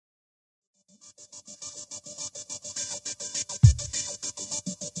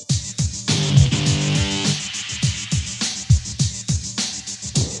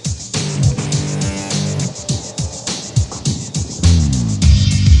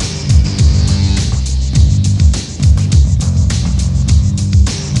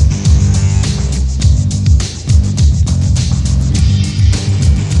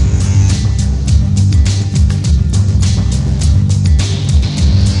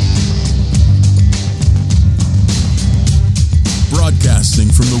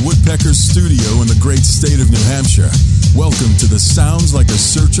from the Woodpeckers studio in the great state of New Hampshire, welcome to the Sounds Like a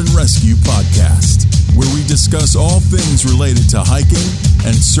Search and Rescue podcast, where we discuss all things related to hiking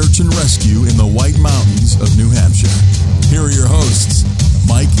and search and rescue in the White Mountains of New Hampshire. Here are your hosts,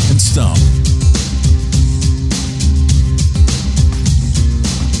 Mike and Stump.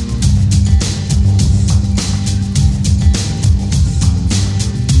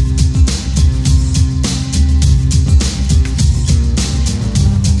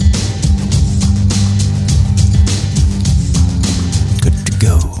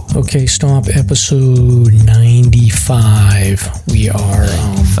 Okay, Stomp, episode 95. We are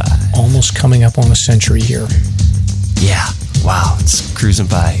almost coming up on a century here. Yeah, wow, it's cruising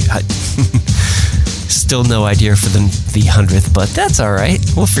by. Still no idea for the 100th, but that's all right.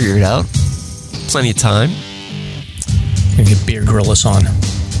 We'll figure it out. Plenty of time. Gonna get Bear Grylls on.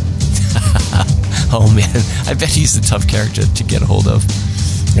 Oh man, I bet he's a tough character to get a hold of.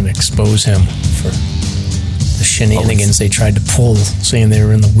 I'm gonna expose him for the shenanigans they tried to pull, saying they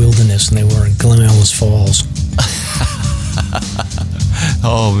were in the wilderness and they were in Glen Ellis Falls.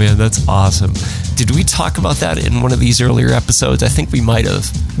 Oh man, that's awesome. Did we talk about that in one of these earlier episodes? I think we might have.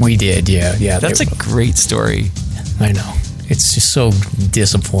 We did, yeah. That's a great story. I know. It's just so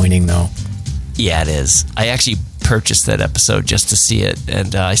disappointing, though. Yeah, it is. I actually purchased that episode just to see it,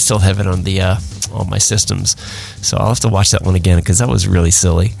 and I still have it on the all my systems. So I'll have to watch that one again because that was really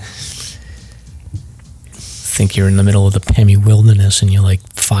silly. Think you're in the middle of the Pemmy Wilderness and you're like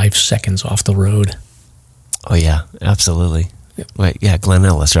 5 seconds off the road. Oh yeah, absolutely. Yep. Wait, yeah, Glen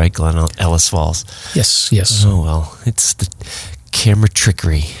Ellis, right? Glen Ellis Falls. Yes. Oh well, it's the camera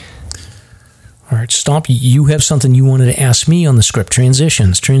trickery. All right, Stomp, you have something you wanted to ask me on the script.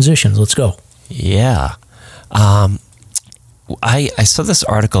 Transitions, let's go. Yeah. I saw this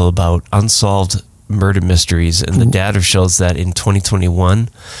article about unsolved murder mysteries, and the data shows that in 2021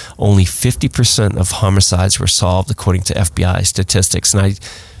 only 50% of homicides were solved according to FBI statistics, and I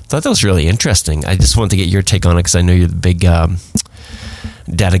thought that was really interesting. I just wanted to get your take on it because I know you're the big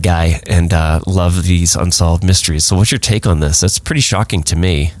data guy and love these unsolved mysteries. So what's your take on this? That's pretty shocking to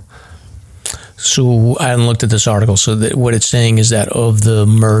me. So I haven't looked at this article. So what it's saying is that of the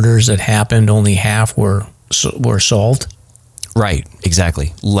murders that happened, only half were solved? Right,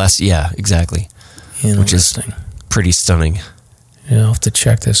 exactly. Less, yeah, exactly. Which is pretty stunning. Yeah, I'll have to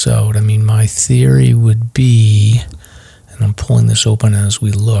check this out. I mean, my theory would be, and I'm pulling this open as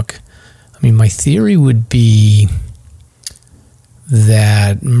we look, my theory would be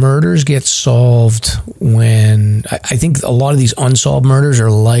that murders get solved when, I think a lot of these unsolved murders are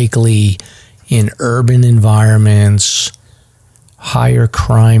likely in urban environments, higher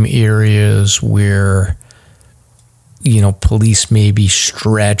crime areas where, police may be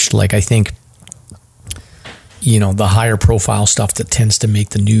stretched. Like, I think, the higher profile stuff that tends to make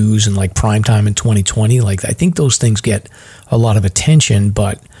the news and like primetime in 2020, like I think those things get a lot of attention,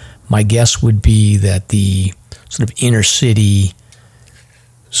 but my guess would be that the sort of inner city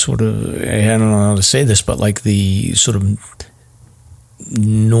I don't know how to say this, but like the sort of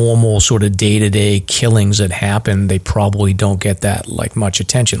normal sort of day-to-day killings that happen, they probably don't get that like much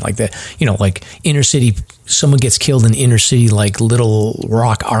attention. Like that, like inner city, someone gets killed in inner city like Little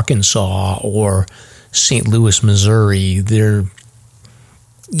Rock, Arkansas, or St. Louis, Missouri. It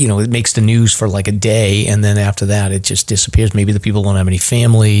makes the news for like a day, and then after that it just disappears. Maybe the people don't have any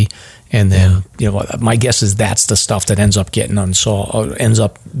family, and then my guess is that's the stuff that ends up getting unsolved, or ends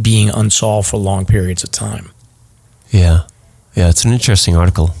up being unsolved for long periods of time. Yeah, it's an interesting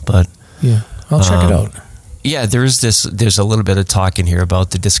article, but yeah, I'll check it out. Yeah, there's a little bit of talk in here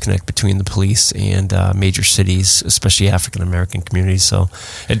about the disconnect between the police and major cities, especially African American communities. So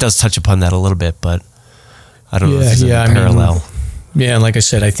it does touch upon that a little bit, but I don't know if there's a parallel. And like I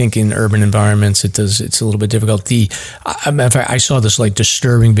said, I think in urban environments it's a little bit difficult. I saw this like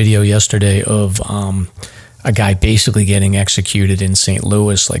disturbing video yesterday of a guy basically getting executed in St.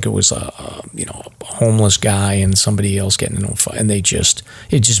 Louis. Like it was a homeless guy and somebody else getting in a fight, and it's just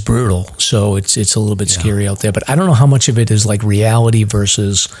brutal. So it's a little bit scary out there. But I don't know how much of it is like reality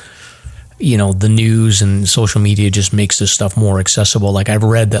versus the news and social media just makes this stuff more accessible. Like I've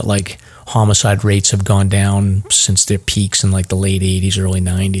read that like homicide rates have gone down since their peaks in like the late 80s, early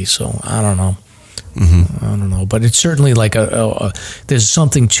 90s. So I don't know. Mm-hmm. I don't know. But it's certainly like there's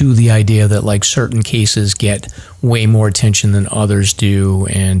something to the idea that like certain cases get way more attention than others do.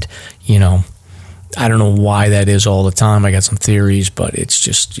 And, I don't know why that is all the time. I got some theories, but it's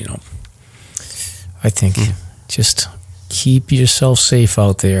just, I think just keep yourself safe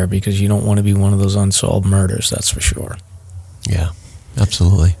out there because you don't want to be one of those unsolved murders. That's for sure. Yeah,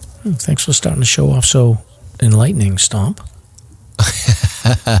 absolutely. Thanks for starting the show off so enlightening, Stomp.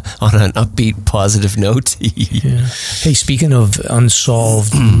 On an upbeat, positive note. Yeah. Hey, speaking of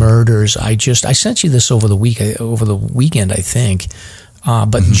unsolved murders, I sent you this over the weekend, I think.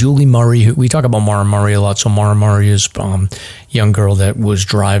 But Julie Murray, we talk about Maura Murray a lot. So Maura Murray is a young girl that was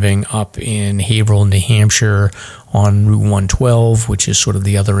driving up in Haverhill, New Hampshire on Route 112, which is sort of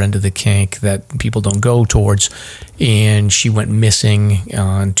the other end of the kink that people don't go towards. And she went missing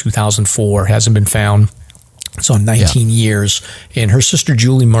in 2004, hasn't been found. It's on 19 years. And her sister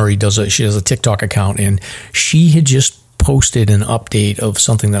Julie Murray she has a TikTok account, and she had just posted an update of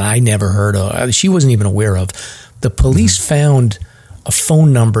something that I never heard of. She wasn't even aware of. The police found a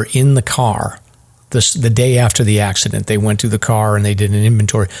phone number in the car. The day after the accident, they went to the car and they did an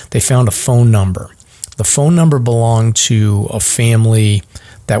inventory. They found a phone number. The phone number belonged to a family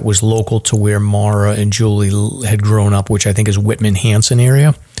that was local to where Maura and Julie had grown up, which I think is Whitman-Hanson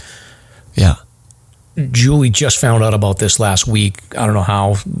area. Yeah. Julie just found out about this last week. I don't know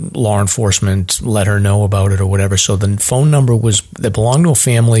how law enforcement let her know about it or whatever. So the phone number that belonged to a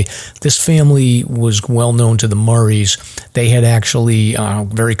family. This family was well known to the Murrays. They had actually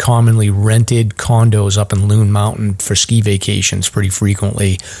very commonly rented condos up in Loon Mountain for ski vacations pretty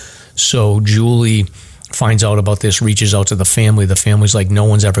frequently. So Julie finds out about this, reaches out to the family. The family's like, no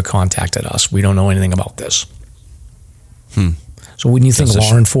one's ever contacted us. We don't know anything about this. So wouldn't you think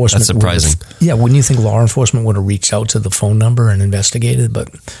law enforcement? That's surprising. Wouldn't you think law enforcement would have reached out to the phone number and investigated? But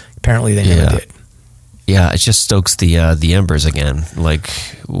apparently they never did. Yeah, it just stokes the embers again. Like,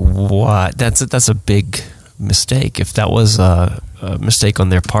 what? That's a big mistake. If that was a mistake on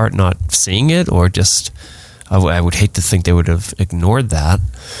their part, not seeing it, or just, I would hate to think they would have ignored that.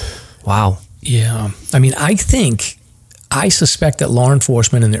 Wow. Yeah, I mean, I suspect that law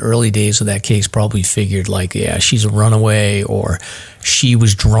enforcement in the early days of that case probably figured like, yeah, she's a runaway, or she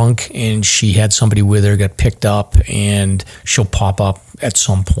was drunk and she had somebody with her, got picked up, and she'll pop up at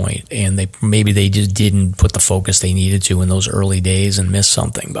some point. And maybe they just didn't put the focus they needed to in those early days and missed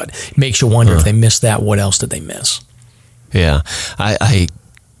something. But it makes you wonder if they missed that, what else did they miss? Yeah. I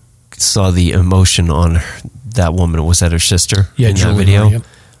saw the emotion on that woman. Was that her sister in that video? Yep.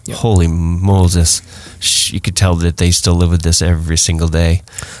 Holy Moses. You could tell that they still live with this every single day,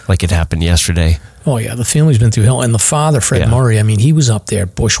 like it happened yesterday. Oh, yeah. The family's been through hell. And the father, Fred Murray, I mean, he was up there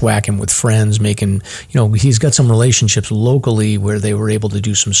bushwhacking with friends, making, he's got some relationships locally where they were able to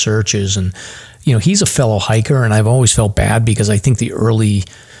do some searches. And, he's a fellow hiker, and I've always felt bad because I think the early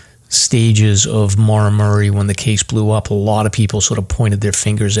stages of Maura Murray, when the case blew up, a lot of people sort of pointed their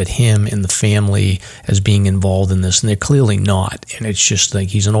fingers at him and the family as being involved in this, and they're clearly not. And it's just like,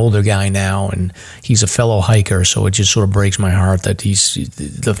 he's an older guy now, and he's a fellow hiker, so it just sort of breaks my heart that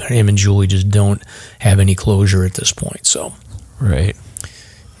him and Julie just don't have any closure at this point. So, right.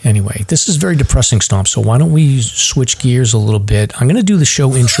 Anyway, this is very depressing, Stomp, so why don't we switch gears a little bit? I'm going to do the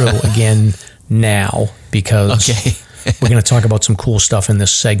show intro again now, because we're going to talk about some cool stuff in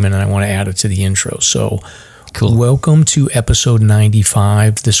this segment, and I want to add it to the intro. So, cool. Welcome to episode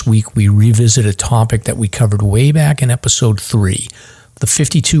 95. This week, we revisit a topic that we covered way back in episode 3, the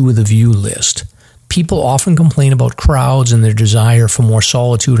 52 with a view list. People often complain about crowds and their desire for more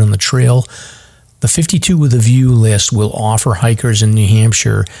solitude on the trail. The 52 with a view list will offer hikers in New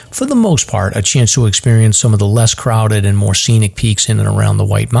Hampshire, for the most part, a chance to experience some of the less crowded and more scenic peaks in and around the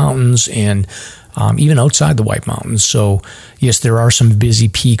White Mountains, and even outside the White Mountains. So, yes, there are some busy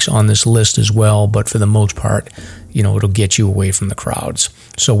peaks on this list as well, but for the most part, it'll get you away from the crowds.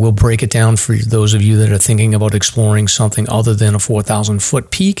 So we'll break it down for those of you that are thinking about exploring something other than a 4,000-foot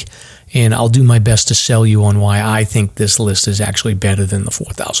peak, and I'll do my best to sell you on why I think this list is actually better than the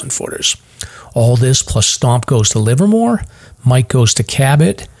 4,000-footers. All this plus Stomp goes to Livermore, Mike goes to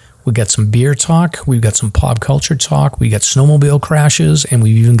Cabot. We got some beer talk, we've got some pop culture talk, we got snowmobile crashes, and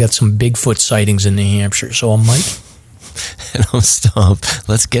we've even got some Bigfoot sightings in New Hampshire. So I'm Mike. And I'm Stomp.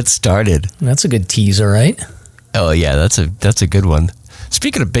 Let's get started. That's a good teaser, right? Oh, yeah, that's a good one.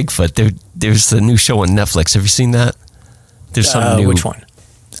 Speaking of Bigfoot, there's a new show on Netflix. Have you seen that? There's some new... Which one?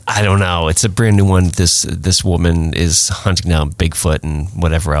 I don't know. It's a brand new one. This woman is hunting down Bigfoot and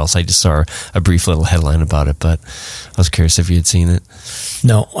whatever else. I just saw a brief little headline about it, but I was curious if you had seen it.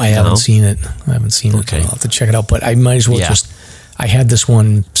 No, I haven't seen it. Okay. I'll have to check it out, but I might as well I had this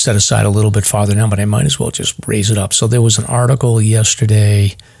one set aside a little bit farther down, but I might as well just raise it up. So there was an article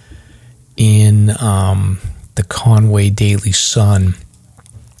yesterday in the Conway Daily Sun.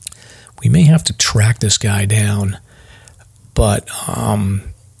 We may have to track this guy down, but let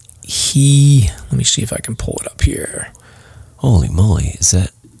me see if I can pull it up here. Holy moly, is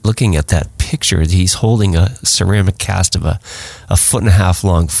that, looking at that picture, he's holding a ceramic cast of a 1.5 foot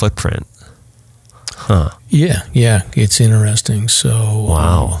long footprint. Huh. Yeah, it's interesting. So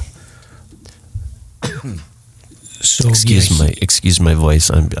wow. So excuse my voice.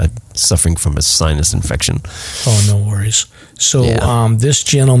 I'm suffering from a sinus infection. Oh, no worries. So this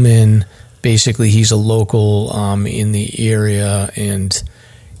gentleman, basically, he's a local in the area, and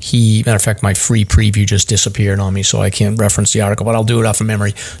matter of fact, my free preview just disappeared on me, so I can't reference the article, but I'll do it off of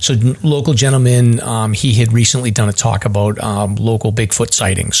memory. So local gentleman, he had recently done a talk about local Bigfoot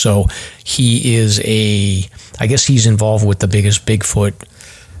sightings. So he is I guess he's involved with the biggest Bigfoot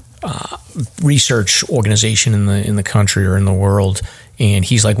research organization in the country or in the world, and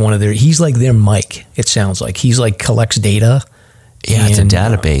he's like their Mike. It sounds like he's like collects data. Yeah, it's a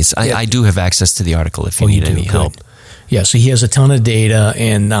database. I do have access to the article if you need any help. Yeah, so he has a ton of data,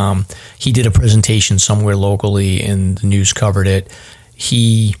 and he did a presentation somewhere locally, and the news covered it.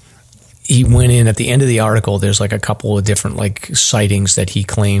 He went in at the end of the article. There's like a couple of different like sightings that he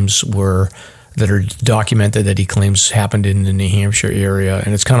claims that are documented, that he claims happened in the New Hampshire area.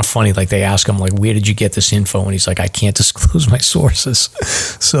 And it's kind of funny, like they ask him, like, where did you get this info? And he's like, I can't disclose my sources.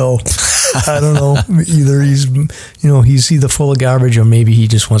 So I don't know, either he's either full of garbage, or maybe he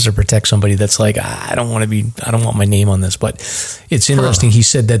just wants to protect somebody that's like, I don't want my name on this. But it's interesting. He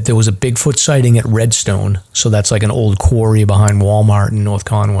said that there was a Bigfoot sighting at Redstone. So that's like an old quarry behind Walmart in North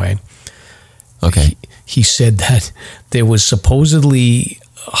Conway. Okay. He said that there was supposedly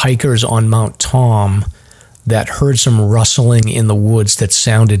hikers on Mount Tom that heard some rustling in the woods that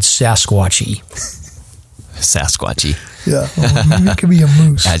sounded Sasquatchy. Sasquatchy. Yeah. Well, maybe it could be a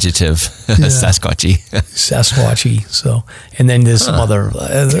moose. Adjective. Yeah. Sasquatchy. Sasquatchy. So, and then there's some other,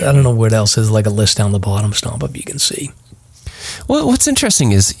 I don't know what else. There's like a list down the bottom, Stomp, if you can see. Well, what's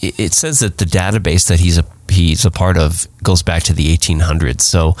interesting is it says that the database that he's a part of goes back to the 1800s.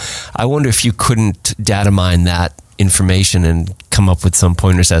 So I wonder if you couldn't data mine that information and come up with some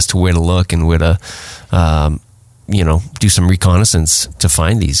pointers as to where to look and where to, do some reconnaissance to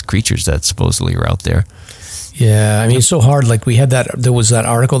find these creatures that supposedly are out there. Yeah, I mean, it's so hard. Like there was that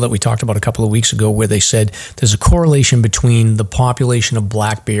article that we talked about a couple of weeks ago where they said there's a correlation between the population of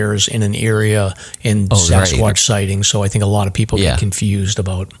black bears in an area and Sasquatch sightings. So I think a lot of people get confused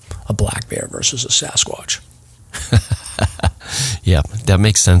about a black bear versus a Sasquatch. Yeah, that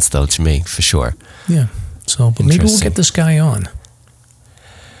makes sense though to me, for sure. Yeah. So, but maybe we'll get this guy on.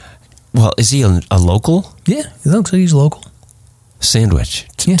 Well, is he a local? Yeah, he looks like he's local. Sandwich.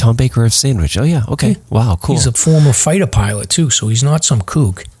 Yeah. Tom Baker of Sandwich. Oh, yeah. Okay. Yeah. Wow, cool. He's a former fighter pilot, too, so he's not some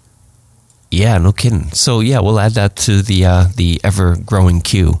kook. Yeah, no kidding. So, yeah, we'll add that to the ever-growing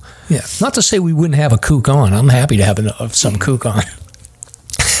queue. Yeah. Not to say we wouldn't have a kook on. I'm happy to have some kook on.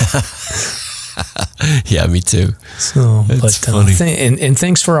 Yeah, me too. So, but funny. And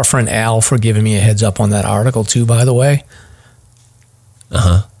thanks for our friend Al for giving me a heads up on that article, too, by the way.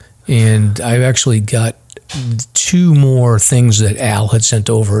 Uh-huh. And I've actually got 2 more things that Al had sent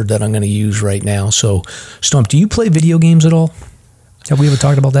over that I'm going to use right now. So, Stump, do you play video games at all? Have we ever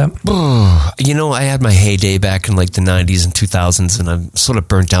talked about that? I had my heyday back in like the 90s and 2000s, and I'm sort of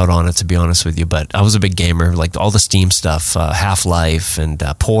burnt out on it, to be honest with you. But I was a big gamer, like all the Steam stuff, Half-Life and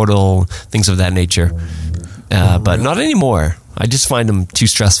Portal, things of that nature. But not anymore. I just find them too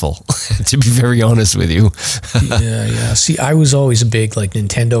stressful, to be very honest with you. Yeah. See, I was always a big like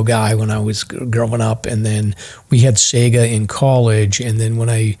Nintendo guy when I was growing up, and then we had Sega in college, and then when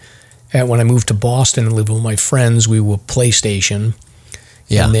I moved to Boston and lived with my friends, we were PlayStation.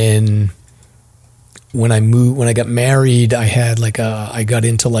 Yeah. And then when I got married, I got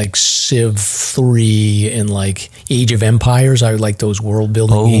into like Civ 3 and like Age of Empires. I like those world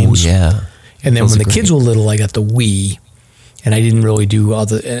building games. Oh, yeah. And then when the kids were little, I got the Wii. And I didn't really do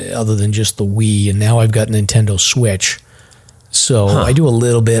other than just the Wii, and now I've got Nintendo Switch. So I do a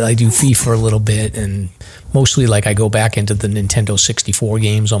little bit. I do FIFA a little bit, and mostly like I go back into the Nintendo 64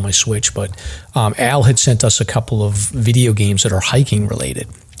 games on my Switch. But Al had sent us a couple of video games that are hiking related,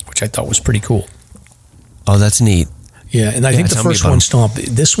 which I thought was pretty cool. Oh, that's neat. Yeah, and I think the first one, Stomp,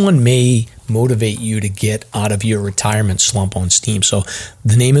 this one may motivate you to get out of your retirement slump on Steam. So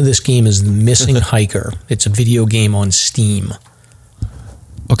the name of this game is The Missing Hiker. It's a video game on Steam.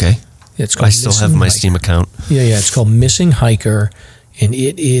 Okay. I still have my Steam account. Yeah, it's called Missing Hiker, and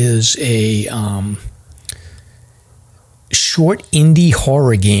it is a short indie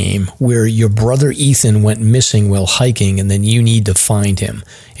horror game where your brother Ethan went missing while hiking, and then you need to find him.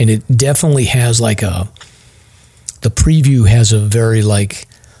 And it definitely has like the preview has a very like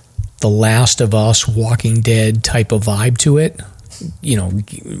The Last of Us, Walking Dead type of vibe to it.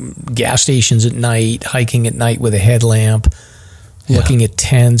 Gas stations at night, hiking at night with a headlamp, looking at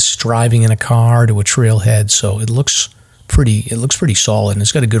tents, driving in a car to a trailhead. So it looks pretty solid, and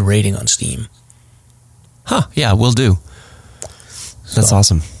it's got a good rating on Steam. Huh, yeah, will do. That's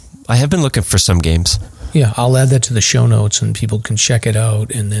awesome. I have been looking for some games. Yeah, I'll add that to the show notes and people can check it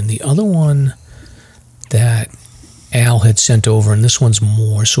out. And then the other one that Al had sent over, and this one's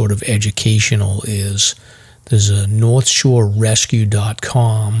more sort of educational, is there's a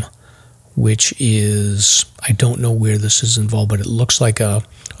NorthshoreRescue.com, which is, I don't know where this is involved, but it looks like a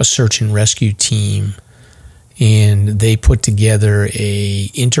search and rescue team. And they put together a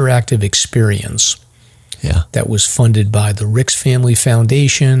interactive experience that was funded by the Ricks Family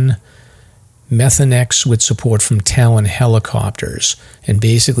Foundation, Methanex with support from Talon Helicopters. And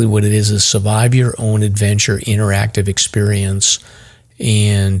basically what it is survive your own adventure interactive experience.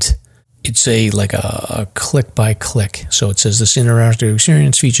 And it's a click by click. So it says this interactive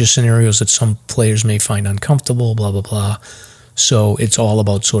experience features scenarios that some players may find uncomfortable, blah, blah, blah. So it's all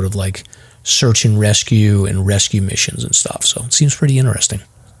about sort of like search and rescue missions and stuff. So it seems pretty interesting.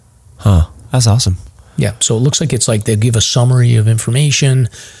 Huh. That's awesome. Yeah. So it looks like it's like they'll give a summary of information.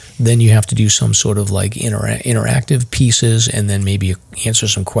 Then you have to do some sort of like interactive pieces and then maybe answer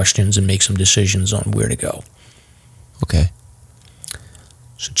some questions and make some decisions on where to go. Okay.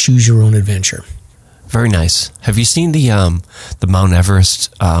 So choose your own adventure. Very nice. Have you seen the Mount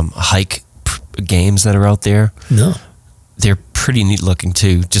Everest hike games that are out there? No. They're pretty neat looking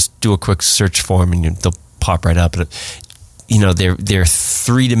too. Just do a quick search for them and they'll pop right up. You know, they're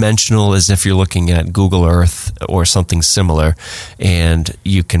three-dimensional as if you're looking at Google Earth or something similar, and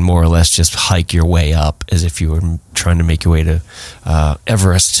you can more or less just hike your way up as if you were trying to make your way to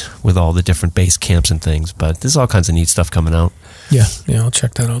Everest with all the different base camps and things. But there's all kinds of neat stuff coming out. Yeah, I'll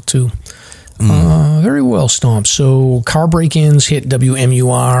check that out too. Very well, Stomp. So car break-ins hit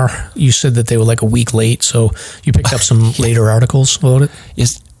WMUR. You said that they were like a week late, so you picked up some later articles about it?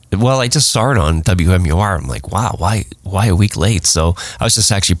 Yes. Well, I just saw it on WMUR. I'm like, wow, why a week late? So I was just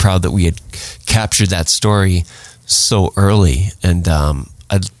actually proud that we had captured that story so early. And,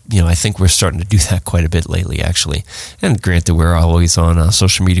 I think we're starting to do that quite a bit lately, actually. And granted, we're always on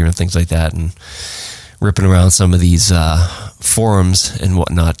social media and things like that and ripping around some of these forums and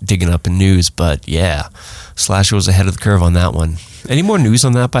whatnot, digging up in news. But yeah, Slasher was ahead of the curve on that one. Any more news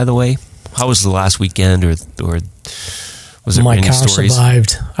on that, by the way? How was the last weekend or was it my car stories?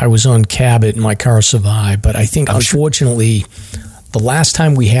 Survived. I was on Cabot and my car survived. But I think, unfortunately, the last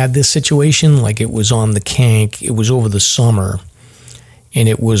time we had this situation, like it was on the Kank, it was over the summer. And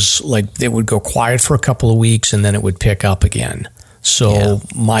it was like it would go quiet for a couple of weeks and then it would pick up again. So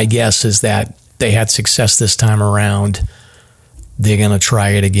my guess is that they had success this time around. They're going to try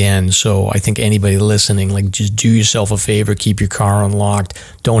it again. So I think anybody listening, like just do yourself a favor, keep your car unlocked.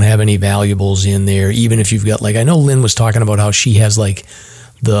 Don't have any valuables in there. Even if you've got, like, I know Lynn was talking about how she has like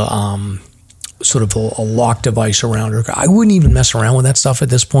the sort of a lock device around her. I wouldn't even mess around with that stuff at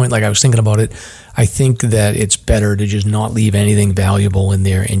this point. Like I was thinking about it. I think that it's better to just not leave anything valuable in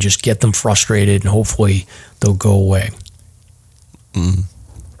there and just get them frustrated and hopefully they'll go away.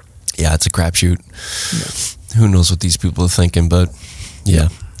 Yeah, it's a crapshoot. Yeah. Who knows what these people are thinking, but yeah.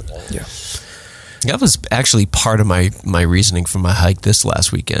 That was actually part of my reasoning for my hike this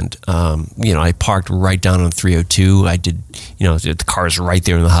last weekend. I parked right down on 302. I did, the car's right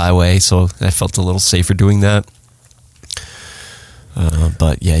there on the highway, so I felt a little safer doing that.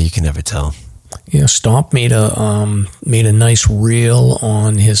 But yeah, you can never tell. Yeah, Stomp made a nice reel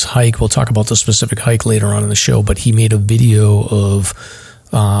on his hike. We'll talk about the specific hike later on in the show, but he made a video of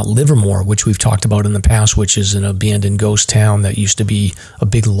Livermore, which we've talked about in the past, which is an abandoned ghost town that used to be a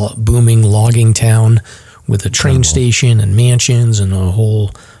big booming logging town with a train station and mansions and a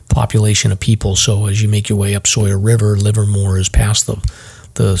whole population of people. So as you make your way up Sawyer River, Livermore is past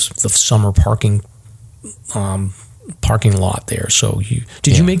the summer parking lot there. So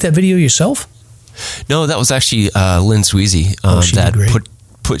did you make that video yourself? No, that was actually Lynn Sweezy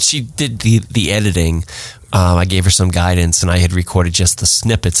she did the editing. I gave her some guidance and I had recorded just the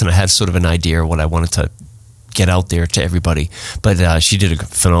snippets and I had sort of an idea of what I wanted to get out there to everybody. But she did a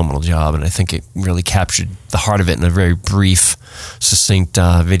phenomenal job and I think it really captured the heart of it in a very brief, succinct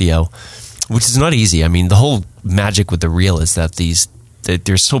video, which is not easy. I mean, the whole magic with the reel is that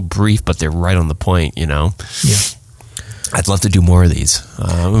they're so brief, but they're right on the point, Yeah. I'd love to do more of these.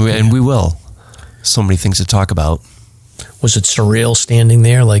 And we will. So many things to talk about. Was it surreal standing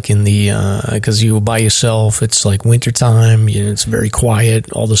there, like in the, because you were by yourself, it's like wintertime, it's very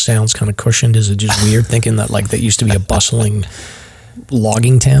quiet, all the sounds kind of cushioned. Is it just weird thinking that like that used to be a bustling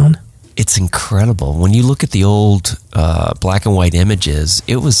logging town? It's incredible. When you look at the old black and white images,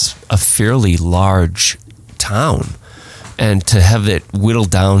 it was a fairly large town. And to have it whittled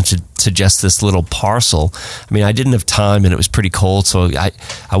down to just this little parcel, I mean, I didn't have time and it was pretty cold, so I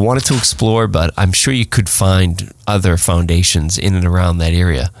wanted to explore, but I'm sure you could find other foundations in and around that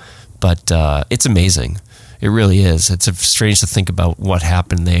area. But it's amazing. It really is. It's strange to think about what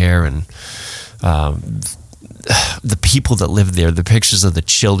happened there, and the people that live there, the pictures of the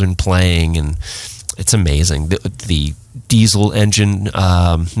children playing, and it's amazing. The diesel engine,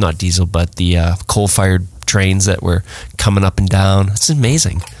 not diesel, but the coal-fired trains that were coming up and down. It's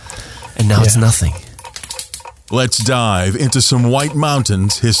amazing. And now it's nothing. Let's dive into some White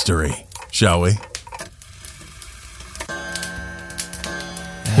Mountains history, shall we?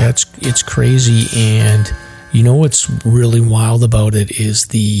 Yeah, it's crazy. And you know what's really wild about it is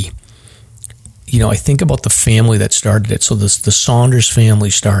I think about the family that started it. So the Saunders family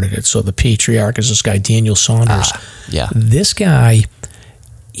started it. So the patriarch is this guy, Daniel Saunders. Yeah. This guy,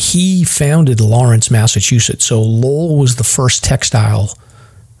 he founded Lawrence, Massachusetts. So Lowell was the first textile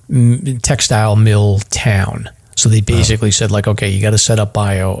mill town. So they basically said, like, okay, you got to set up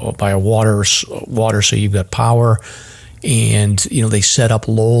by a water so you've got power. And, they set up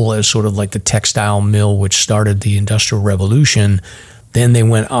Lowell as sort of like the textile mill, which started the Industrial Revolution. Then they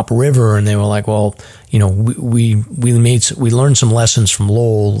went upriver and they were like, well, we learned some lessons from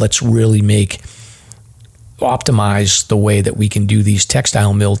Lowell. Let's really optimize the way that we can do these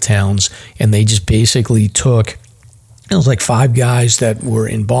textile mill towns. And they just basically took, it was like 5 guys that were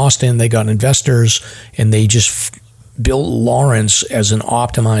in Boston. They got investors and they just built Lawrence as an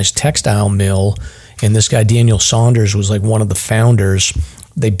optimized textile mill. And this guy, Daniel Saunders, was like one of the founders.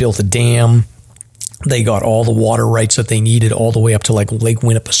 They built a dam. They got all the water rights that they needed all the way up to like Lake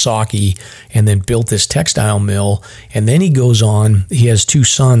Winnipesaukee, and then built this textile mill. And then he goes on, he has 2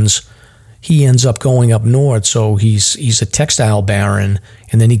 sons. He ends up going up north. So he's a textile baron.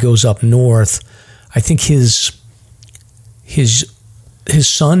 And then he goes up north. I think his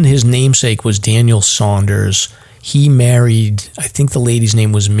son, his namesake was Daniel Saunders. He married, I think the lady's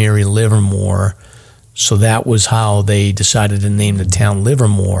name was Mary Livermore. So that was how they decided to name the town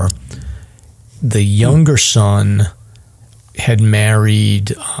Livermore. The younger son had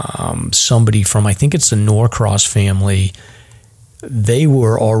married somebody from, I think it's the Norcross family. They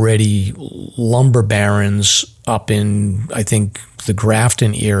were already lumber barons up in, I think, the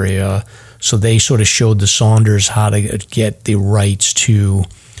Grafton area. So they sort of showed the Saunders how to get the rights to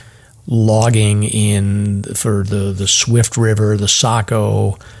logging for the Swift River, the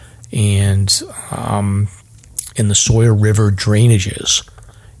Saco, and the Sawyer River drainages.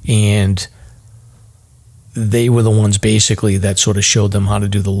 And they were the ones basically that sort of showed them how to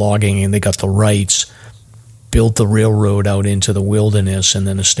do the logging, and they got the rights, built the railroad out into the wilderness, and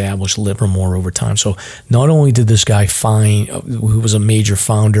then established Livermore over time. So not only did this guy who was a major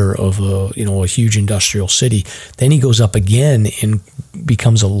founder of a huge industrial city, then he goes up again and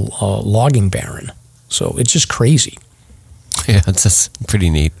becomes a logging baron. So it's just crazy. Yeah, it's just pretty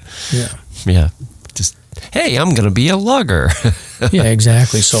neat. Yeah. Just, hey, I'm going to be a logger. Yeah,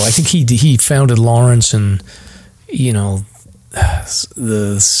 exactly. So I think he founded Lawrence in, the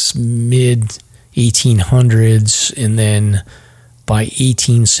mid 1800s, and then by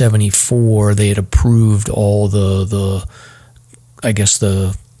 1874 they had approved all the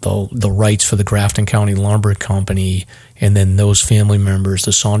rights for the Grafton County Lumber Company, and then those family members,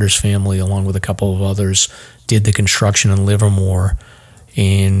 the Saunders family, along with a couple of others, did the construction in Livermore.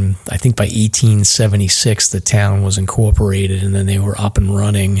 And I think by 1876 the town was incorporated, and then they were up and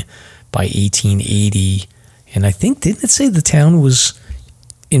running by 1880. And I think, didn't it say the town was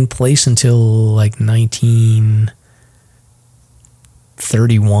in place until like 1931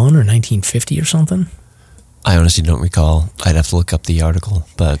 or 1950 or something? I honestly don't recall. I'd have to look up the article,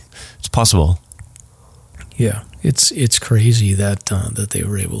 but it's possible. Yeah, it's crazy that they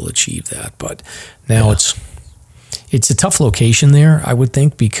were able to achieve that. But now it's a tough location there, I would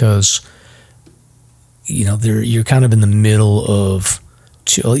think, because you're kind of in the middle of,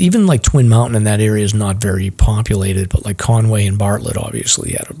 even like Twin Mountain in that area is not very populated, but like Conway and Bartlett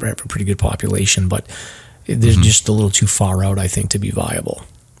obviously have a pretty good population, but they're just a little too far out, I think, to be viable.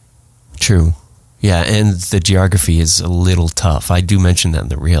 True. Yeah, and the geography is a little tough. I do mention that in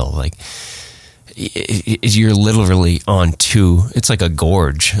the reel. Like, you're literally on it's like a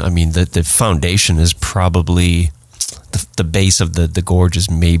gorge. I mean, the foundation is probably, the base of the gorge is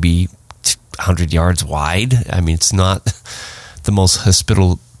maybe 100 yards wide. I mean, it's not the most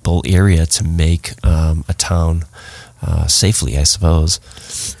hospitable area to make a town safely, I suppose.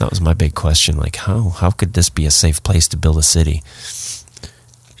 That was my big question. Like, how could this be a safe place to build a city?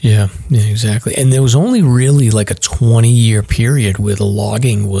 Yeah, exactly. And there was only really like a 20-year period where the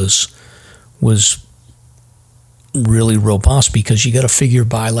logging was really robust, because you got to figure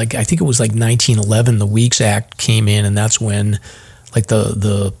by, like, I think it was like 1911, the Weeks Act came in, and that's when like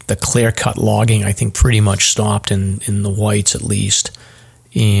the clear cut logging, I think, pretty much stopped in the whites at least.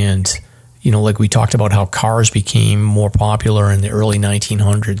 And, you know, like we talked about how cars became more popular in the early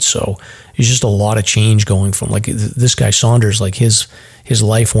 1900s. So it's just a lot of change going from, like, this guy Saunders, like his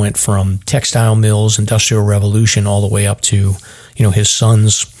life went from textile mills, Industrial Revolution, all the way up to, you know, his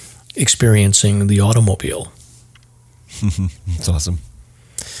sons experiencing the automobile. It's awesome.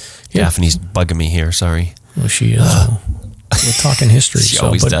 Yeah. Daphne's bugging me here. Sorry. Well, we're talking history. She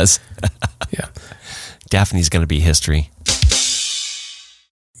always does. Yeah. Daphne's going to be history.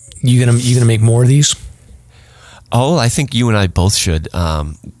 You gonna make more of these? Oh, I think you and I both should,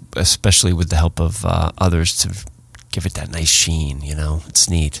 especially with the help of others, to give it that nice sheen. You know, it's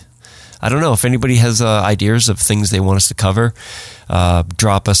neat. I don't know if anybody has ideas of things they want us to cover.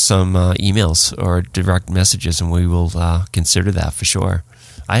 Drop us some emails or direct messages, and we will consider that for sure.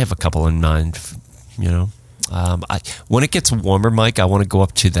 I have a couple in mind. You know, when it gets warmer, Mike, I want to go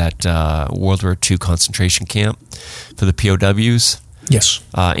up to that World War II concentration camp for the POWs. Yes.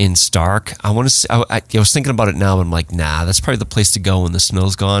 In Stark. I want to see, I was thinking about it now, but I'm like, nah, that's probably the place to go when the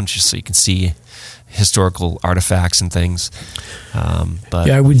snow's gone, just so you can see historical artifacts and things. But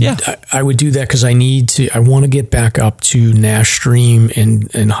yeah, I would do that, because I want to get back up to Nash Stream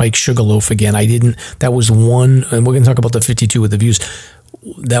and hike Sugarloaf again. That was one, and we're going to talk about the 52 with the views.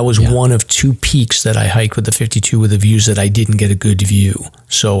 That was one of two peaks that I hiked with the 52 with the views that I didn't get a good view.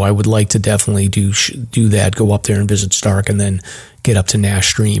 So I would like to definitely do that, go up there and visit Stark, and then get up to Nash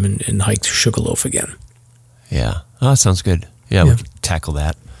Stream and hike Sugarloaf again. Yeah. Oh, that sounds good. Yeah, we could tackle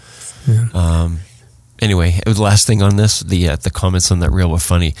that. Yeah. Anyway, the last thing on this, the comments on that reel were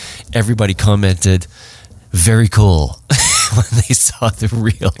funny. Everybody commented, very cool, when they saw the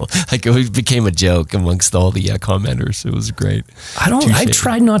reel. Like, it became a joke amongst all the commenters. It was great. I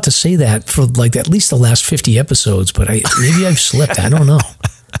tried not to say that for like at least the last 50 episodes, but maybe I've slipped. I don't know.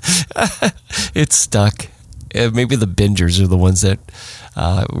 It's stuck. Maybe the bingers are the ones that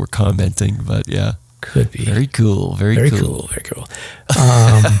were commenting, but yeah. Could be. Very cool. Very cool. Very cool.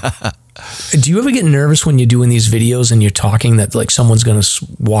 Do you ever get nervous when you're doing these videos and you're talking that, like, someone's going to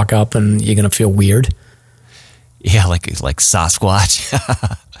walk up and you're going to feel weird? Yeah, like Sasquatch.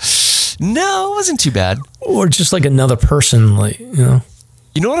 No, it wasn't too bad. Or just like another person, like, you know.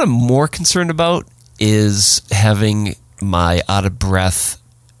 You know what I'm more concerned about is having my out of breath,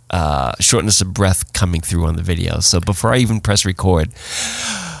 shortness of breath coming through on the video. So before I even press record,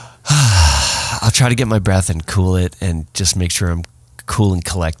 I'll try to get my breath and cool it and just make sure I'm cool and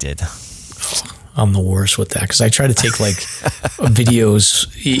collected. I'm the worst with that, because I try to take like videos,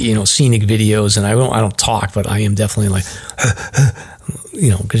 you know, scenic videos, and I don't talk, but I am definitely like, you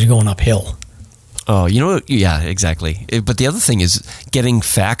know, because you're going uphill. Oh, you know what? Yeah, exactly. But the other thing is getting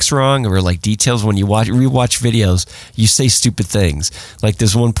facts wrong, or like details. When you rewatch videos, you say stupid things. Like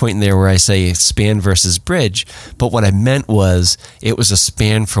there's one point in there where I say span versus bridge, but what I meant was it was a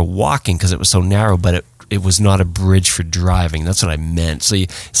span for walking because it was so narrow, but it was not a bridge for driving. That's what I meant. So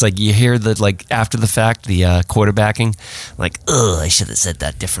it's like you hear the, like, after the fact, the quarterbacking, like, oh, I should have said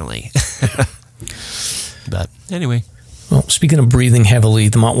that differently. But anyway. Well, speaking of breathing heavily,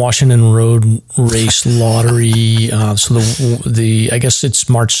 the Mount Washington Road Race Lottery. So I guess it's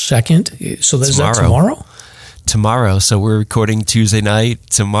March 2nd. So is that tomorrow? Tomorrow. So we're recording Tuesday night.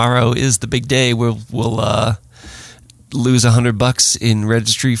 Tomorrow is the big day. We'll lose $100 in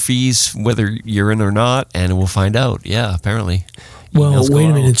registry fees, whether you're in or not, and we'll find out. Yeah, apparently. Well, wait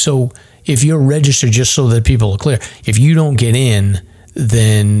a minute. So if you're registered, just so that people are clear, if you don't get in,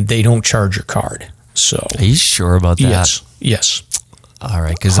 then they don't charge your card. So are you sure about that? Yes. All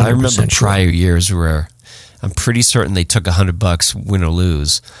right, because I remember prior years where I'm pretty certain they took $100, win or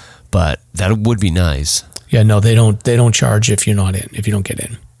lose, but that would be nice. Yeah, no, they don't charge if you're not in, if you don't get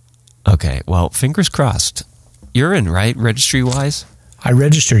in. Okay, well, fingers crossed. You're in, right? Registry wise? I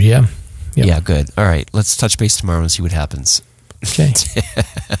registered, yeah. Yep. Yeah, good. All right, let's touch base tomorrow and see what happens. Okay.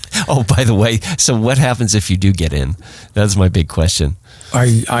 Oh, by the way, so what happens if you do get in? That's my big question. Are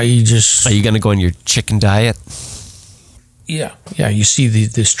you going to go on your chicken diet? Yeah. You see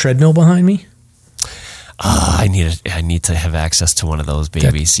this treadmill behind me? I need to have access to one of those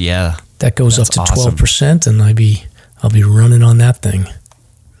babies. That goes up to 12%, and I'll be running on that thing.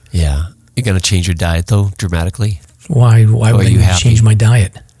 Yeah. You're going to change your diet, though, dramatically? Why would I change my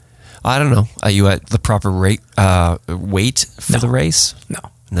diet? I don't know. Are you at the proper weight for the race?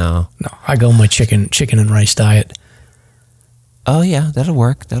 No. I go my chicken and rice diet. Oh yeah, that'll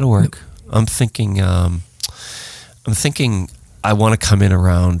work. I'm thinking I want to come in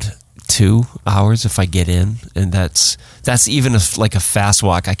around 2 hours if I get in, and that's even like a fast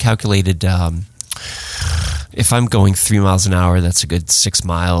walk. I calculated if I'm going 3 miles an hour, that's a good 6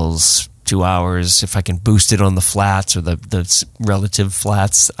 miles, 2 hours. If I can boost it on the flats or the relative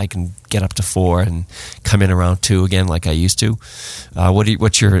flats, I can get up to 4 and come in around 2 again like I used to.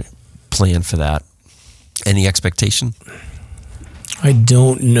 What's your plan for that? Any expectation? I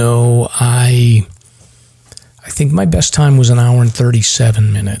don't know. I think my best time was 1 hour and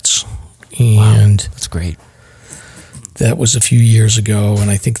 37 minutes. And wow, that's great. That was a few years ago,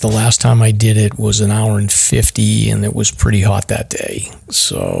 and I think the last time I did it was 1 hour and 50, and it was pretty hot that day.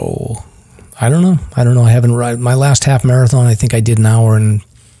 So I don't know. I haven't run my last half marathon. I think I did 1 hour and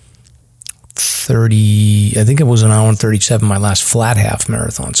 30. I think it was 1 hour and 37. My last flat half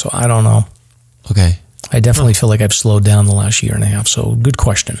marathon. So I don't know. Okay. I definitely feel like I've slowed down the last year and a half. So good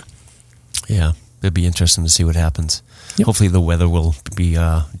question. Yeah, it'd be interesting to see what happens. Yep. Hopefully the weather will be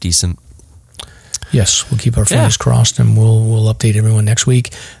decent. Yes, we'll keep our fingers crossed, and we'll update everyone next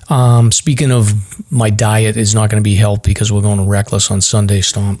week. Speaking of, my diet is not going to be helped because we're going to Reckless on Sunday,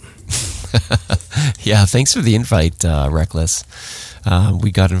 Stomp. Yeah, thanks for the invite, Reckless.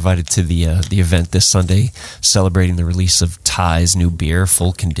 We got invited to the event this Sunday, celebrating the release of Ty's new beer,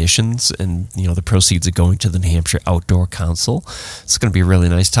 Full Conditions, and the proceeds are going to the New Hampshire Outdoor Council. It's going to be a really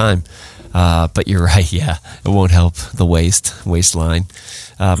nice time. But you're right, yeah, it won't help the waistline.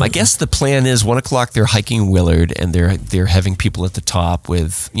 I guess the plan is 1 o'clock they're hiking Willard, and they're having people at the top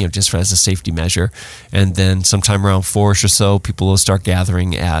with just as a safety measure, and then sometime around 4ish or so, people will start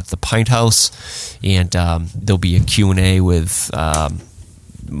gathering at the Pint House, and there'll be a Q&A with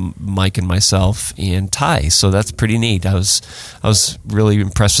Mike and myself and Ty. So that's pretty neat. I was really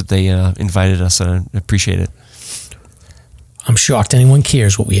impressed that they invited us, and I appreciate it. I'm shocked anyone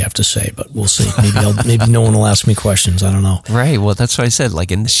cares what we have to say, but we'll see. Maybe no one will ask me questions. I don't know. Right. Well, that's what I said.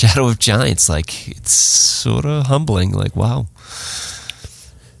 Like, in the shadow of giants, like, it's sort of humbling. Like, wow.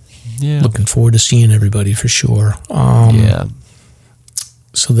 Yeah. Looking forward to seeing everybody for sure. Yeah.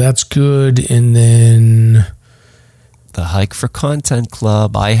 So that's good. And then the Hike for Content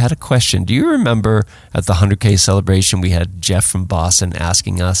Club. I had a question. Do you remember at the 100K celebration, we had Jeff from Boston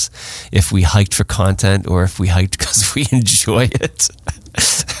asking us if we hiked for content or if we hiked because we enjoy it?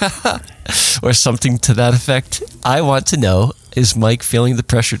 Or something to that effect. I want to know, is Mike feeling the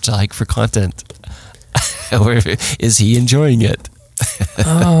pressure to hike for content? Or is he enjoying it?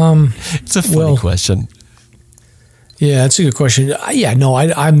 It's a funny question. Yeah, that's a good question. Yeah, no,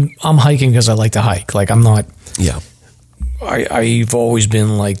 I'm hiking because I like to hike. Like, I'm not... Yeah. I've always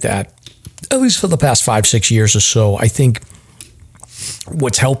been like that, at least for the past 5-6 years or so. I think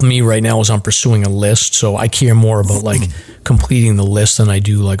what's helped me right now is I'm pursuing a list. So I care more about like completing the list than I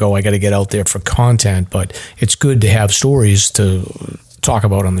do like, I got to get out there for content. But it's good to have stories to talk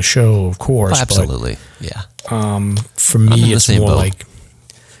about on the show, of course. Oh, absolutely. But, yeah. For me, it's more like,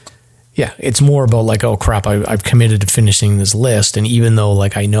 yeah, it's more about like, oh crap, I've committed to finishing this list. And even though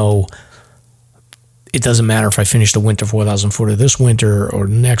like I know it doesn't matter if I finish the winter 4,000 footer this winter or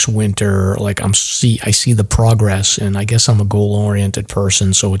next winter, like I see the progress, and I guess I'm a goal-oriented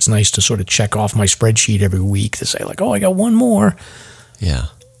person, so it's nice to sort of check off my spreadsheet every week to say like, I got one more. Yeah.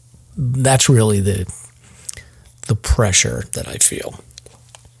 That's really the pressure that I feel.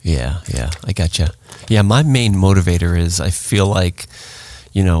 Yeah, I gotcha. Yeah, my main motivator is I feel like,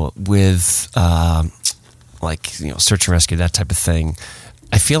 with search and rescue, that type of thing,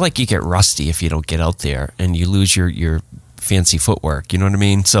 I feel like you get rusty if you don't get out there and you lose your fancy footwork. You know what I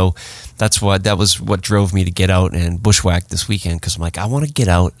mean? So that was what drove me to get out and bushwhack this weekend, because I'm like, I want to get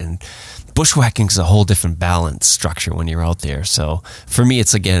out, and bushwhacking is a whole different balance structure when you're out there. So for me,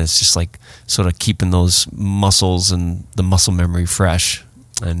 it's just like sort of keeping those muscles and the muscle memory fresh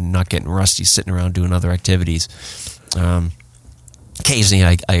and not getting rusty sitting around doing other activities.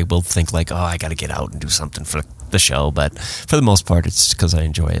 Occasionally I will think like, I got to get out and do something for the show, but for the most part it's because I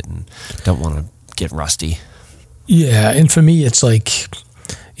enjoy it and don't want to get rusty. Yeah, and for me it's like,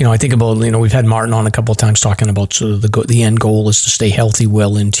 I think about, we've had Martin on a couple of times talking about sort of the end goal is to stay healthy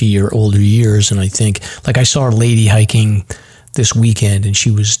well into your older years, and I think like I saw a lady hiking this weekend, and she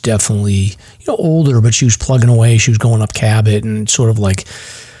was definitely older, but she was plugging away, she was going up Cabot, and sort of like,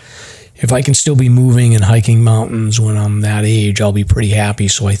 if I can still be moving and hiking mountains when I'm that age, I'll be pretty happy.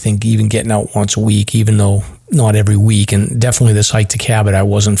 So I think even getting out once a week, even though not every week, and definitely this hike to Cabot, I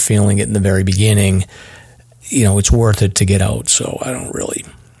wasn't feeling it in the very beginning, it's worth it to get out. So I don't really,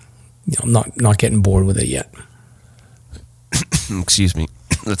 I'm not getting bored with it yet. Excuse me.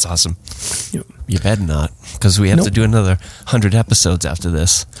 That's awesome. Yep. You better not, because we have to do another 100 episodes after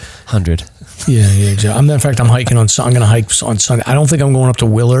this. 100. Yeah, exactly. In fact, I'm hiking I'm going to hike on Sunday. I don't think I'm going up to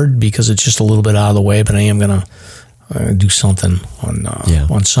Willard because it's just a little bit out of the way, but I am going to do something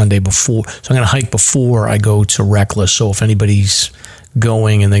on Sunday before. So I'm going to hike before I go to Reckless. So if anybody's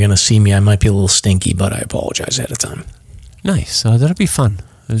going and they're going to see me, I might be a little stinky, but I apologize ahead of time. Nice. That'll be fun.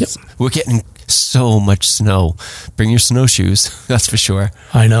 We're getting so much snow. Bring your snowshoes, that's for sure.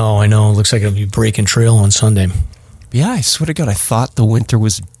 I know. Looks like I'll be breaking trail on Sunday. Yeah, I swear to God, I thought the winter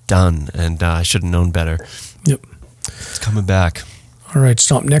was done, and I should have known better. Yep. It's coming back. All right,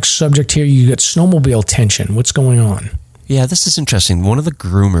 stop. Next subject here, you got snowmobile tension. What's going on? Yeah, this is interesting. One of the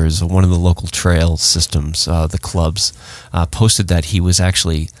groomers of one of the local trail systems, the clubs, posted that he was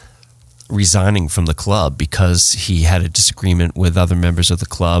actually resigning from the club because he had a disagreement with other members of the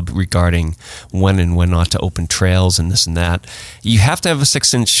club regarding when and when not to open trails and this and that. You have to have a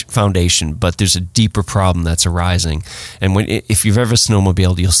 6-inch foundation, but there's a deeper problem that's arising. And if you've ever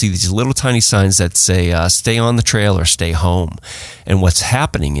snowmobiled, you'll see these little tiny signs that say, stay on the trail or stay home. And what's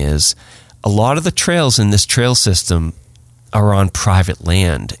happening is a lot of the trails in this trail system are on private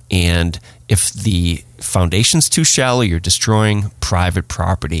land, and if the foundation's too shallow, you're destroying private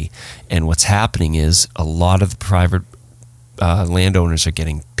property. And what's happening is a lot of the private landowners are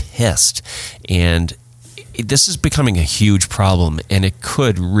getting pissed, and this is becoming a huge problem, and it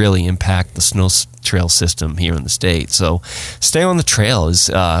could really impact the snow trail system here in the state. So stay on the trail is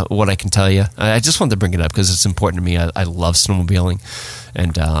what I can tell you. I just wanted to bring it up because it's important to me. I love snowmobiling,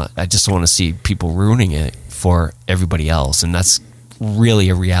 and I just don't want to see people ruining it for everybody else, and that's really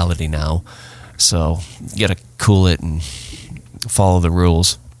a reality now. So you got to cool it and follow the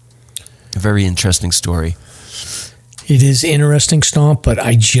rules. A very interesting story. It is interesting, Stomp, but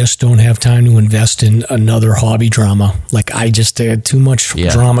I just don't have time to invest in another hobby drama. Like, I just had too much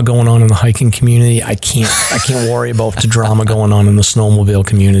drama going on in the hiking community. I can't worry about the drama going on in the snowmobile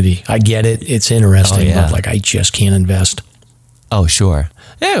community. I get it. It's interesting, but like, I just can't invest. Oh, sure.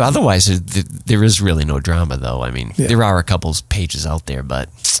 Yeah, otherwise, there is really no drama, though. I mean, there are a couple pages out there, but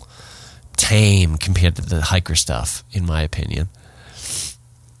tame compared to the hiker stuff, in my opinion.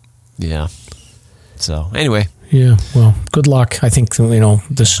 Yeah. So, anyway. Yeah, well, good luck. I think,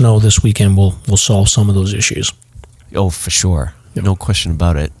 the snow this weekend will solve some of those issues. Oh, for sure. Yep. No question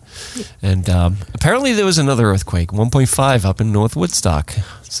about it. And apparently there was another earthquake, 1.5 up in North Woodstock.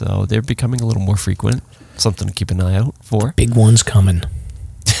 So they're becoming a little more frequent. Something to keep an eye out for. Big one's coming.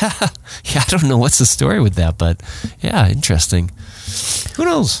 Yeah, I don't know what's the story with that, but yeah, interesting. Who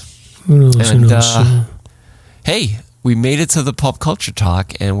knows? Who And, knows? Hey, we made it to the pop culture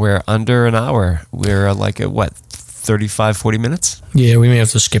talk, and we're under an hour. We're like at what, 35, 40 minutes? Yeah, we may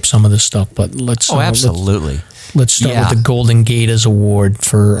have to skip some of this stuff, but let's. Absolutely. Let's start with the Golden Gators Award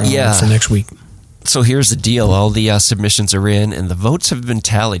for next week. So here's the deal. All the submissions are in, and the votes have been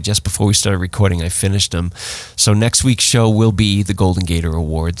tallied just before we started recording. I finished them. So next week's show will be the Golden Gator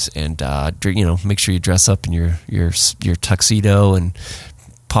Awards, and make sure you dress up in your tuxedo and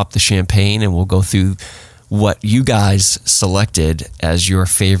pop the champagne, and we'll go through what you guys selected as your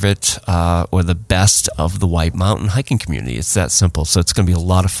favorite or the best of the White Mountain hiking community. It's that simple. So it's going to be a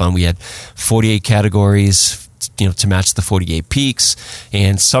lot of fun. We had 48 categories, to match the 48 peaks,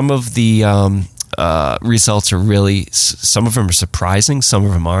 and some of the results are really, some of them are surprising, some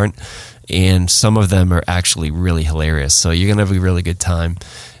of them aren't, and some of them are actually really hilarious. So you're going to have a really good time,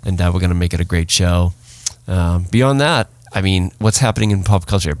 and we're going to make it a great show. Beyond that, I mean, what's happening in pop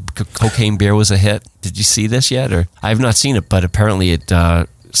culture? Cocaine Bear was a hit. Did you see this yet? Or I have not seen it, but apparently it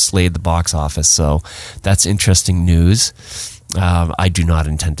slayed the box office. So that's interesting news. I do not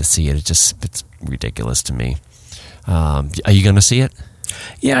intend to see it. It's ridiculous to me. Are you going to see it?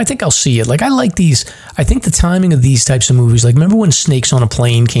 Yeah, I think I'll see it. Like, I like these. I think the timing of these types of movies, like, remember when Snakes on a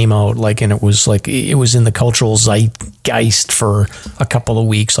Plane came out, like, and it was in the cultural zeitgeist for a couple of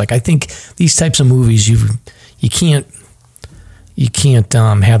weeks. Like, I think these types of movies, you can't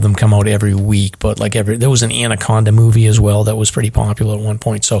have them come out every week, but there was an Anaconda movie as well that was pretty popular at one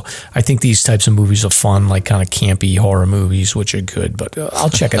point. So I think these types of movies are fun, like kind of campy horror movies, which are good. But I'll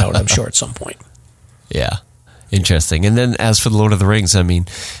check it out, I'm sure, at some point. Yeah. Interesting. And then as for the Lord of the Rings, I mean,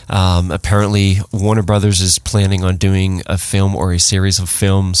 apparently Warner Brothers is planning on doing a film or a series of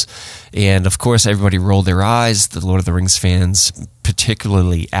films. And of course, everybody rolled their eyes, the Lord of the Rings fans,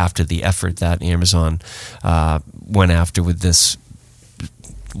 particularly after the effort that Amazon went after with this.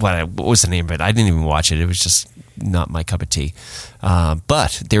 What was the name of it? I didn't even watch it. It was just not my cup of tea.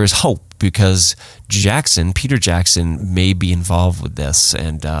 But there is hope because Peter Jackson may be involved with this.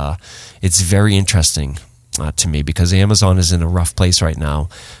 And it's very interesting. to me, because Amazon is in a rough place right now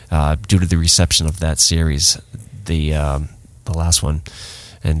due to the reception of that series, the last one,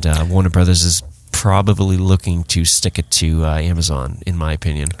 and Warner Brothers is probably looking to stick it to Amazon, in my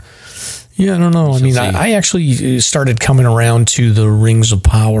opinion. Yeah, I don't know. I mean, I actually started coming around to the Rings of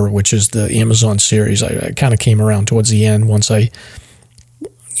Power, which is the Amazon series. I kind of came around towards the end once the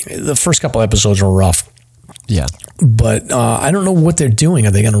first couple episodes were rough. Yeah. But I don't know what they're doing.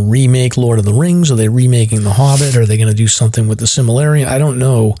 Are they going to remake Lord of the Rings? Are they remaking The Hobbit? Are they going to do something with the Silmarillion? I don't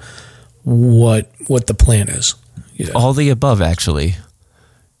know what the plan is. Yeah. All the above, actually.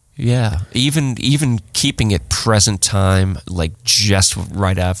 Yeah, even keeping it present time, like just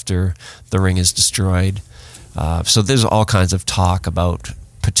right after the ring is destroyed. So there's all kinds of talk about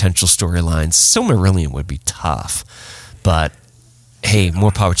potential storylines. Silmarillion would be tough, but hey,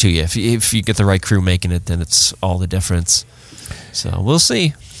 more power to you. If you get the right crew making it, then it's all the difference. So we'll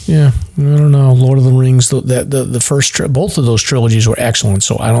see. Yeah, I don't know. Lord of the Rings, the first, both of those trilogies were excellent.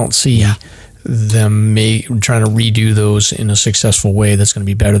 So I don't see them trying to redo those in a successful way that's going to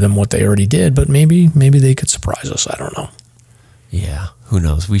be better than what they already did. But maybe they could surprise us. I don't know. Yeah, who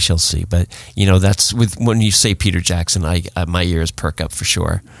knows? We shall see. But that's when you say Peter Jackson, my ears perk up for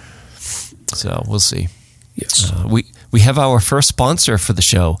sure. So we'll see. Yes, we have our first sponsor for the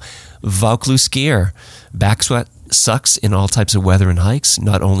show, Vaucluse Gear. Back sweat sucks in all types of weather and hikes.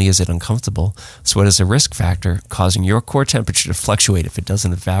 Not only is it uncomfortable, sweat is a risk factor, causing your core temperature to fluctuate if it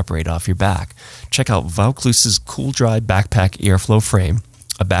doesn't evaporate off your back. Check out Vaucluse's Cool Dry Backpack Airflow Frame,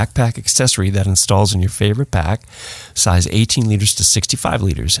 a backpack accessory that installs in your favorite pack, size 18 liters to 65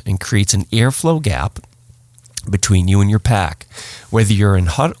 liters, and creates an airflow gap between you and your pack. Whether you're in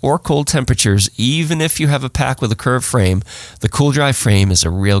hot or cold temperatures, even if you have a pack with a curved frame, the Cool Dry frame is a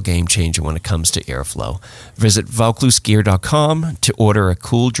real game changer when it comes to airflow. Visit VaucluseGear.com to order a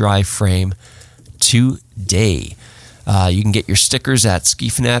Cool Dry frame today. You can get your stickers at Ski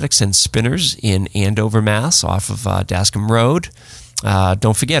Fanatics and Spinners in Andover, Mass, off of Dascombe Road.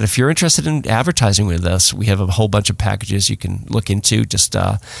 Don't forget, if you're interested in advertising with us, we have a whole bunch of packages you can look into. Just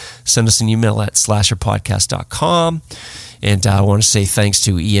send us an email at slasherpodcast.com. And I want to say thanks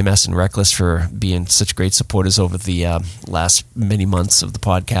to EMS and Reckless for being such great supporters over the last many months of the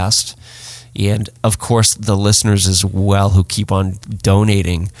podcast. And, of course, the listeners as well who keep on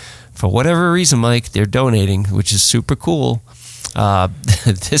donating. For whatever reason, Mike, they're donating, which is super cool.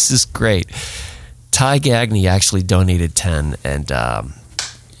 This is great. Ty Gagney actually donated 10, and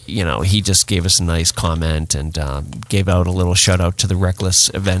he just gave us a nice comment and gave out a little shout out to the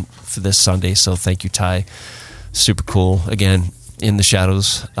Reckless event for this Sunday. So thank you, Ty. Super cool. Again, in the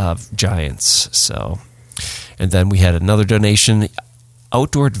shadows of giants. So, and then we had another donation,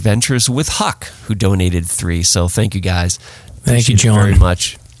 Outdoor Adventures with Huck, who donated 3. So thank you guys. Thank you, John, very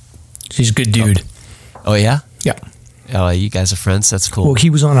much. He's a good dude. Oh yeah. Yeah. Oh, you guys are friends? That's cool. Well, he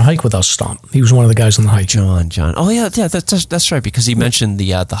was on a hike with us, Stomp. He was one of the guys on the hike. John. Oh, yeah, that's right, because he mentioned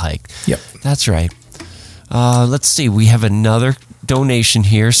the hike. Yep. That's right. Let's see. We have another donation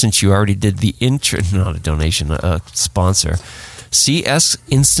here, since you already did the intro. Not a donation, a sponsor. CS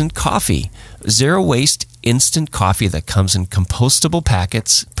Instant Coffee. Zero waste instant coffee that comes in compostable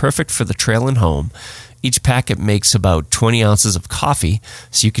packets, perfect for the trail and home. Each packet makes about 20 ounces of coffee,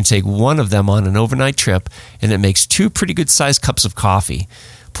 so you can take one of them on an overnight trip, and it makes 2 pretty good-sized cups of coffee.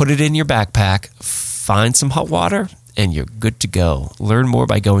 Put it in your backpack, find some hot water, and you're good to go. Learn more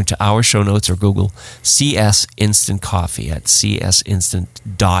by going to our show notes or Google CS Instant Coffee at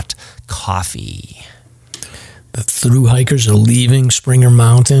csinstant.coffee. The through hikers are leaving Springer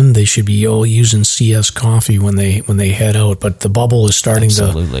Mountain. They should be all using CS Coffee when they head out. But the bubble is starting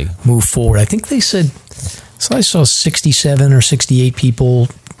to move forward. I think they said, so I saw 67 or 68 people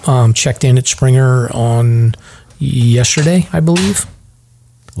checked in at Springer on yesterday, I believe.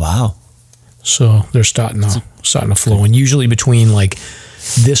 Wow. So they're starting to flow. And usually between like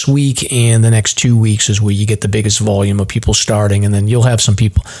this week and the next 2 weeks is where you get the biggest volume of people starting, and then you'll have some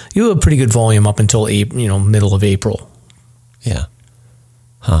people. You'll have pretty good volume up until middle of April. Yeah.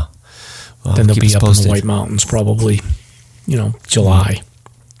 Huh. Well, then they'll be up in the White Mountains probably, July.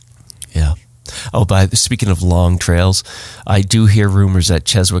 Yeah. Oh, speaking of long trails, I do hear rumors that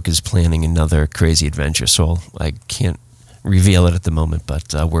Cheswick is planning another crazy adventure, so I can't reveal it at the moment,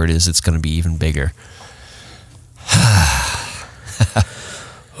 but word is it's going to be even bigger.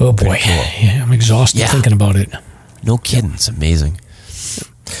 Oh boy, cool. Yeah, I'm exhausted thinking about it. No kidding, it's amazing.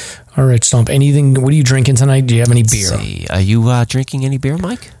 All right, Stomp, what are you drinking tonight? Do you have any beer? Are you drinking any beer,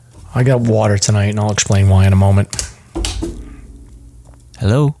 Mike? I got water tonight, and I'll explain why in a moment.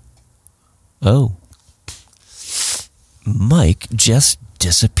 Hello? Oh. Mike just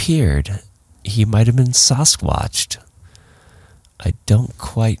disappeared. he might have been Sasquatched. I don't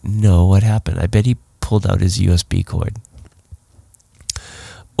quite know what happened. I bet he pulled out his USB cord.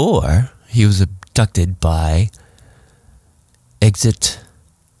 Or he was abducted by Exit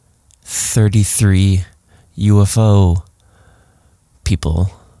 33 UFO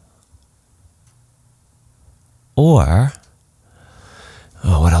people. Or,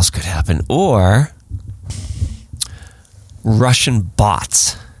 what else could happen? Or Russian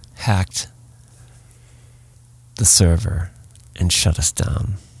bots hacked the server and shut us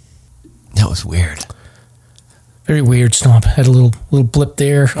down. That was weird. Very weird, Stomp. Had a little blip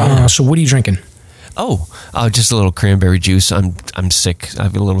there. So what are you drinking? Just a little cranberry juice. I'm sick. I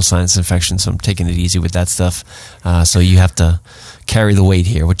have a little sinus infection, so I'm taking it easy with that stuff. So you have to carry the weight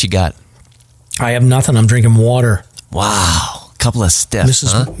here. What you got? I have nothing. I'm drinking water. Wow. Couple of stiffs,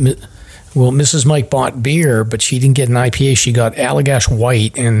 Mrs. Mike bought beer, but she didn't get an IPA. She got Allagash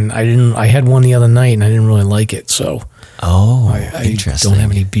White, and I had one the other night, and I didn't really like it. So I interesting. don't have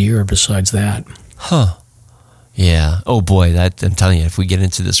any beer besides that. Huh. Yeah. Oh boy, I'm telling you, if we get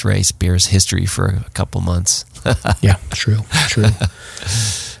into this race, beer is history for a couple months. Yeah, true.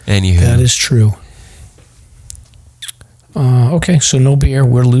 Anywho. That is true. Okay, so no beer.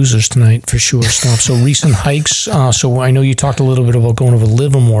 We're losers tonight for sure, Stomp. So recent hikes. So I know you talked a little bit about going over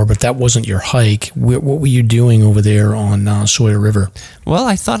Livermore, but that wasn't your hike. What were you doing over there on Sawyer River? Well,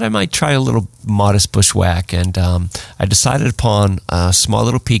 I thought I might try a little modest bushwhack, and I decided upon a small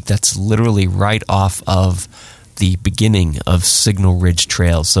little peak that's literally right off of the beginning of Signal Ridge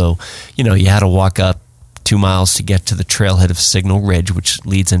Trail. So, you had to walk up 2 miles to get to the trailhead of Signal Ridge, which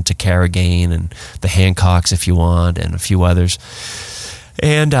leads into Carrigain and the Hancocks, if you want, and a few others.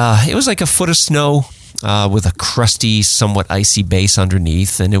 And it was like a foot of snow with a crusty, somewhat icy base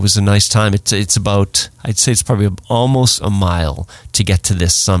underneath, and it was a nice time. It's about, I'd say it's probably almost a mile to get to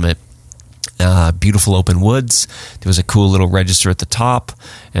this summit. Beautiful open woods. There was a cool little register at the top,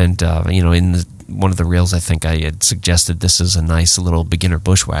 and in one of the reels, I think I had suggested this is a nice little beginner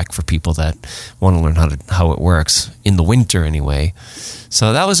bushwhack for people that want to learn how it works in the winter anyway.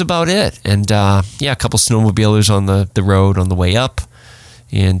 So that was about it. And a couple snowmobilers on the road on the way up,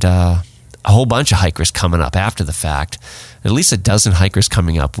 and a whole bunch of hikers coming up after the fact. At least a dozen hikers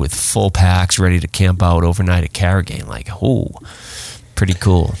coming up with full packs ready to camp out overnight at Carrigain. Pretty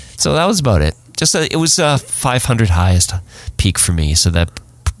cool. So that was about it. It was 500 highest peak for me, so that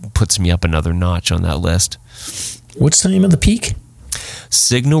puts me up another notch on that list. What's the name of the peak?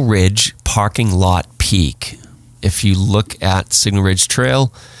 Signal Ridge Parking Lot Peak. If you look at Signal Ridge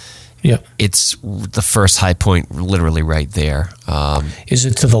Trail, it's the first high point literally right there. Is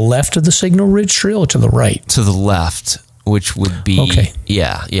it to the left of the Signal Ridge Trail or to the right? To the left, which would be... Okay.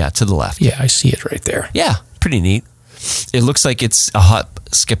 Yeah, to the left. Yeah, I see it right there. Yeah, pretty neat. It looks like it's a hop,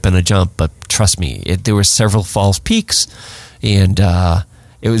 skip, and a jump, but trust me, there were several false peaks, and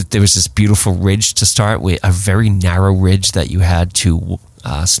there was this beautiful ridge to start with, a very narrow ridge that you had to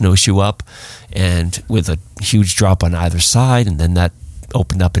snowshoe up, and with a huge drop on either side, and then that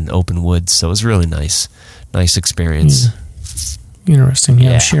opened up in open woods. So it was really nice experience. Interesting.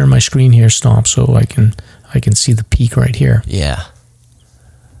 Yeah, I'm sharing my screen here, Stomp, so I can see the peak right here. Yeah.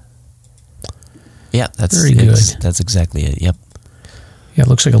 Yeah, that's very good. That's exactly it. Yep. Yeah, it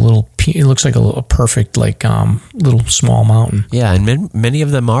looks like a perfect little small mountain. Yeah, and many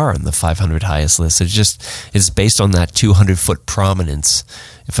of them are on the 500 highest list. It's based on that 200-foot prominence.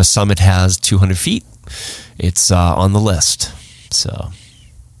 If a summit has 200 feet, it's on the list. So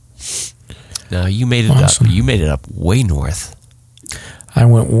now you made it awesome. up. You made it up way north. I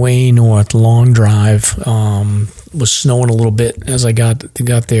went way north, long drive. Was snowing a little bit as I got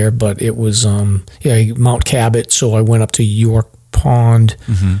there, but it was Mount Cabot. So I went up to York Pond.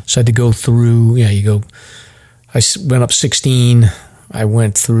 Mm-hmm. So I had to go through. I went up 16. I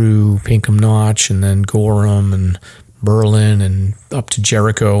went through Pinkham Notch and then Gorham and Berlin and up to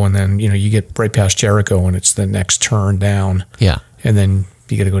Jericho, and then you get right past Jericho and it's the next turn down. Yeah, and then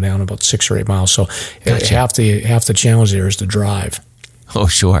you got to go down about 6 or 8 miles. So gotcha. half the challenge there is to drive. Oh,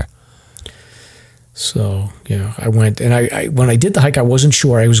 sure. So, I went, and I when I did the hike, I wasn't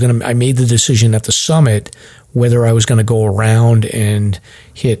sure. I made the decision at the summit whether I was going to go around and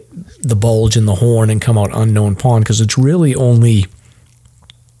hit the bulge in the Horn and come out Unknown Pond, because it's really only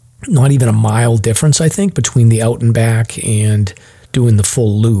not even a mile difference, I think, between the out and back and doing the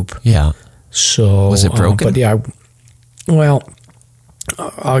full loop. Yeah. So was it broken? But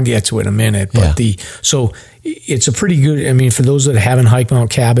I'll get to it in a minute. But it's a pretty good. I mean, for those that haven't hiked Mount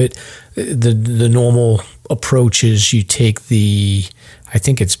Cabot, the normal approach is you take I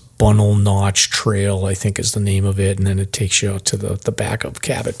think it's Bunnell Notch Trail, I think is the name of it, and then it takes you out to the back of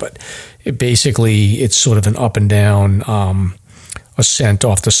Cabot. But it's sort of an up and down ascent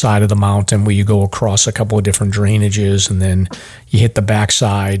off the side of the mountain where you go across a couple of different drainages, and then you hit the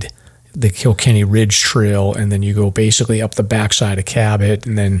backside, the Kilkenny Ridge Trail, and then you go basically up the backside of Cabot,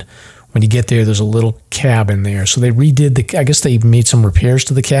 and then when you get there's a little cabin there. So they redid I guess they made some repairs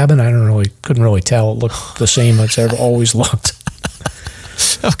to the cabin. Couldn't really tell. It looked the same as it's always looked.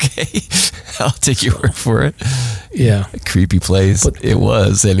 Okay, I'll take your word for it. Yeah, a creepy place. But it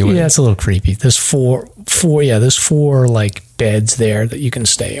was anyway. Yeah, it's a little creepy. There's four like beds there that you can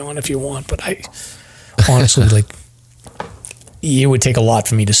stay on if you want. But I honestly it would take a lot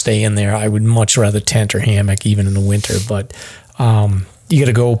for me to stay in there. I would much rather tent or hammock even in the winter. But you got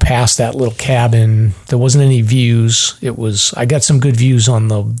to go past that little cabin. There wasn't any views. I got some good views on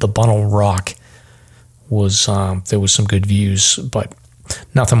the Bunnell Rock. There was some good views, but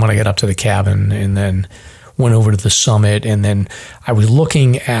nothing when I got up to the cabin, and then went over to the summit, and then I was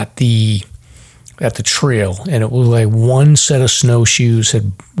looking at the trail, and it was like one set of snowshoes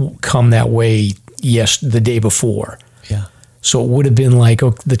had come that way the day before. Yeah. So it would have been like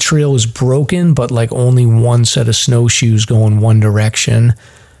the trail was broken, but like only one set of snowshoes going one direction.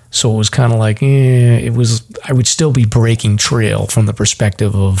 So it was kind of like, I would still be breaking trail from the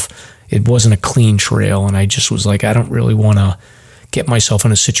perspective of it wasn't a clean trail, and I just was like, I don't really want to get myself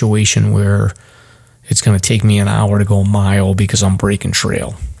in a situation where it's going to take me an hour to go a mile because I'm breaking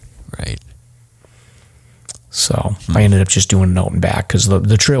trail. Right. So I ended up just doing it out and back because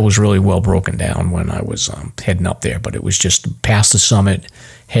the trail was really well broken down when I was heading up there, but it was just past the summit,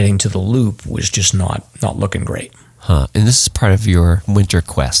 heading to the loop was just not looking great. Huh. And this is part of your winter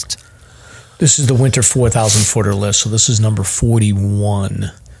quest. This is the winter 4,000 footer list, so this is number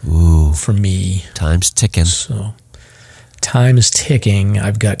 41. Ooh, for me. Time's ticking. So time is ticking.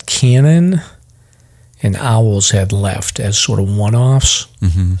 I've got Cannon and Owl's Head left as sort of one-offs.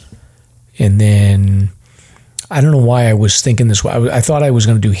 Mm-hmm. And then I don't know why I was thinking this way. I thought I was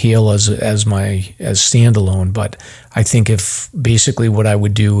going to do Hale as standalone, but I think if basically what I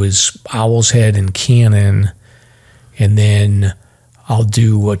would do is Owl's Head and Cannon, and then I'll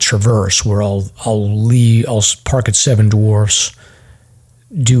do a Traverse where I'll park at Seven Dwarfs,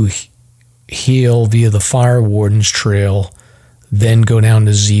 do Hale via the Fire Wardens Trail, then go down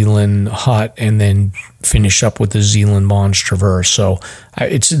to Zealand Hut, and then finish up with the Zealand Bonds Traverse. So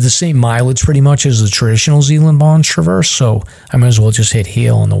it's the same mileage pretty much as the traditional Zealand Bonds Traverse, so I might as well just hit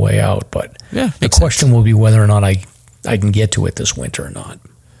Hale on the way out. But the question will be whether or not I can get to it this winter or not.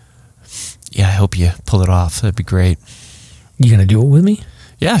 Yeah, I hope you pull it off. That'd be great. You going to do it with me?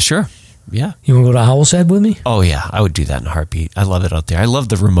 Yeah, sure. Yeah. You want to go to Owl's Head with me? Oh, yeah. I would do that in a heartbeat. I love it out there. I love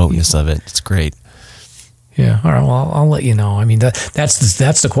the remoteness of it. It's great. Yeah. All right. Well, I'll let you know. I mean, that's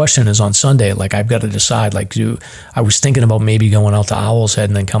the question is on Sunday. Like, I've got to decide. Like, I was thinking about maybe going out to Owl's Head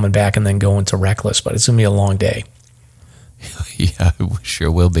and then coming back and then going to Reckless, but it's going to be a long day. Yeah, it sure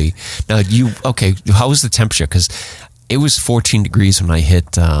will be. Now, how was the temperature? Because it was 14 degrees when I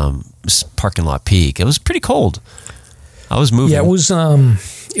hit parking lot peak. It was pretty cold. I was moving. Yeah,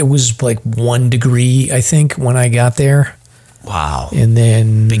 it was like 1 degree, I think, when I got there. Wow. And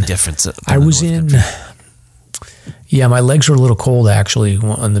then big difference. I was in. Yeah, my legs were a little cold actually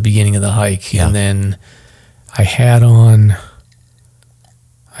on the beginning of the hike, and then I had on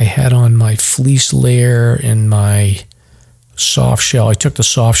my fleece layer and my soft shell. I took the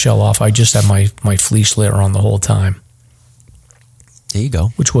soft shell off. I just had my fleece layer on the whole time. There you go.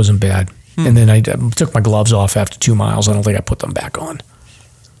 Which wasn't bad. And then I took my gloves off after 2 miles. I don't think I put them back on.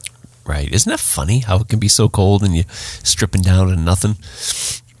 Right. Isn't that funny how it can be so cold and you stripping down and nothing?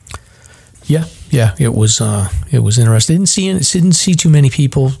 Yeah. It was interesting. Didn't see too many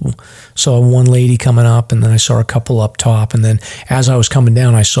people. Saw one lady coming up, and then I saw a couple up top. And then as I was coming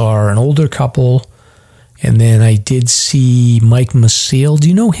down, I saw an older couple. And then I did see Mike Maciel. Do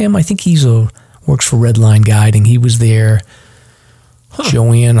you know him? I think works for Redline Guiding. He was there. Huh.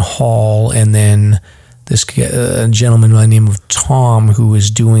 Joanne Hall, and then this gentleman by the name of Tom, who is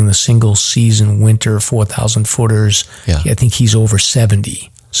doing the single season winter 4,000 footers. Yeah. I think he's over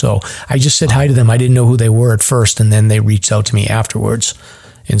 70. So I just said hi to them. I didn't know who they were at first, and then they reached out to me afterwards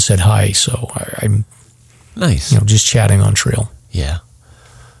and said hi. So I'm nice. Just chatting on trail. Yeah.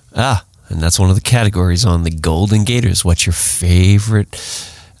 And that's one of the categories on the Golden Gators. What's your favorite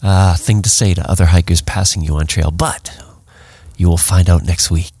thing to say to other hikers passing you on trail? But you will find out next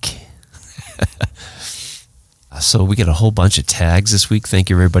week. So we get a whole bunch of tags this week. Thank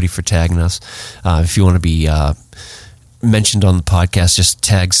you, everybody, for tagging us. If you want to be mentioned on the podcast, just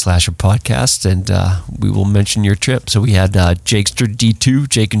tag Slasher Podcast, and we will mention your trip. So we had Jakester D2,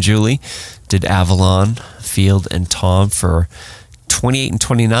 Jake and Julie, did Avalon, Field, and Tom for 28 and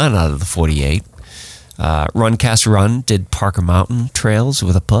 29 out of the 48. Runcast Run did Parker Mountain Trails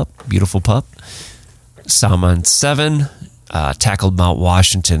with a pup, beautiful pup. Salmon 7 tackled Mount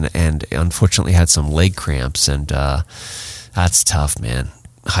Washington and unfortunately had some leg cramps, and that's tough, man.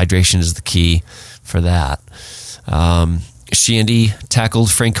 Hydration is the key for that. Shandy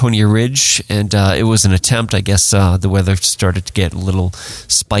tackled Franconia Ridge, and it was an attempt. I guess the weather started to get a little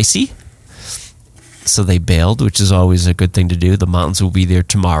spicy, so they bailed, which is always a good thing to do. The mountains will be there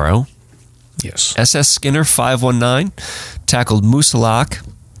tomorrow. Yes. SS Skinner 519 tackled Moosilauke,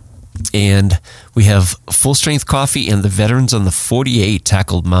 and we have Full Strength Coffee and the Veterans on the 48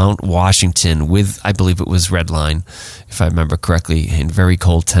 tackled Mount Washington with, I believe it was Redline, if I remember correctly, in very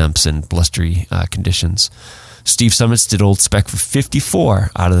cold temps and blustery conditions. Steve Summits did Old Spec for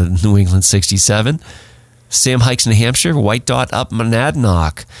 54 out of the New England 67. Sam hikes New Hampshire, White Dot up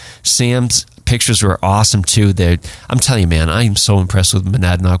Monadnock. Sam's pictures were awesome too. I'm telling you, man, I am so impressed with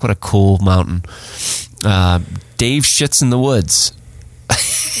Monadnock. What a cool mountain. Dave shits in the woods.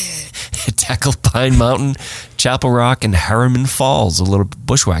 Tackled Pine Mountain, Chapel Rock, and Harriman Falls. A little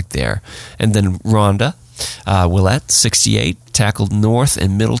bushwhack there. And then Rhonda Willette, 68, tackled North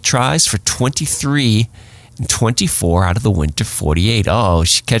and Middle Tries for 23 and 24 out of the Winter 48. Oh,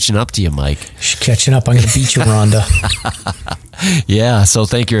 she's catching up to you, Mike. She's catching up. I'm going to beat you, Rhonda. Yeah, so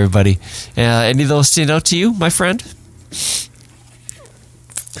thank you, everybody. Any of those stand out to you, my friend?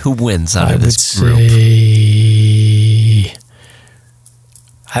 Who wins out of this group?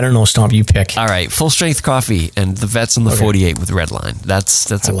 I don't know, Stomp, you pick. All right, Full Strength Coffee and the Vets on the 48 with Redline.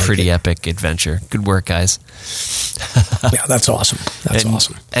 That's a pretty epic adventure. Good work, guys. Yeah, that's awesome. That's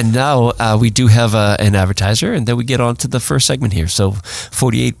awesome. And now we do have an advertiser, and then we get on to the first segment here. So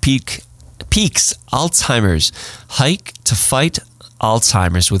 48 Peaks Alzheimer's. Hike to fight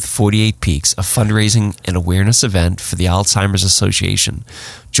Alzheimer's with 48 Peaks, a fundraising and awareness event for the Alzheimer's Association.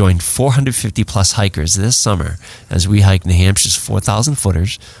 Join 450 plus hikers this summer as we hike New Hampshire's 4,000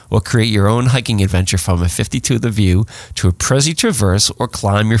 footers, or create your own hiking adventure from a 52 The View to a Prezi Traverse, or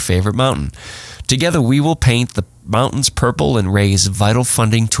climb your favorite mountain. Together we will paint the mountains purple and raise vital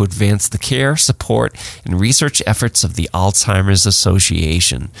funding to advance the care, support, and research efforts of the Alzheimer's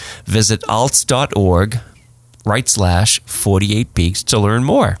Association. Visit alts.org/48 Peaks to learn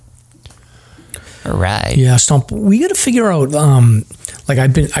more. All right. Yeah, Stomp. We got to figure out. I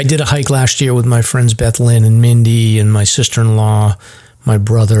did a hike last year with my friends Beth Lynn and Mindy and my sister-in-law, my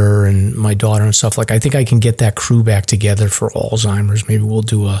brother and my daughter and stuff. I think I can get that crew back together for Alzheimer's. Maybe we'll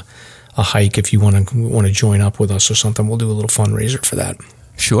do a hike if you want to join up with us or something. We'll do a little fundraiser for that.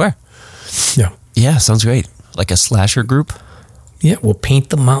 Sure. Yeah. Yeah, sounds great. Like a slasher group. Yeah, we'll paint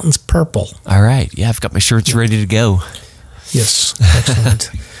the mountains purple. All right. Yeah, I've got my shirts ready to go. Yes.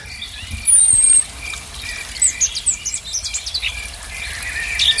 Excellent.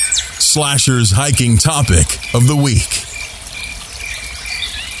 Slasher's hiking topic of the week.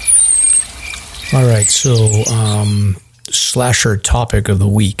 All right, so slasher topic of the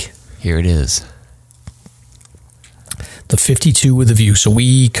week. Here it is. The 52 with a View. So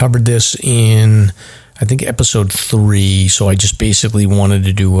we covered this in, I think, episode 3. So I just basically wanted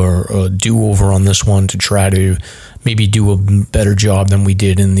to do a do-over on this one to try to maybe do a better job than we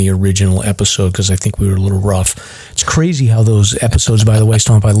did in the original episode, because I think we were a little rough. It's crazy how those episodes, by the way,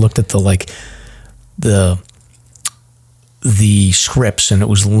 Stomp, I looked at the scripts, and it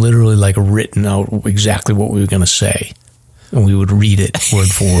was literally written out exactly what we were going to say, and we would read it word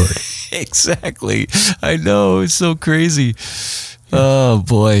for word. Exactly. I know. It's so crazy. Oh,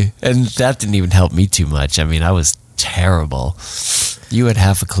 boy. And that didn't even help me too much. I mean, I was terrible. You had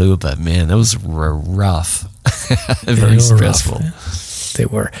half a clue, but man, that was rough. Very stressful. Rough. They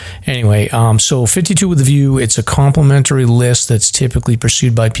were. Anyway, so 52 with a View, it's a complimentary list that's typically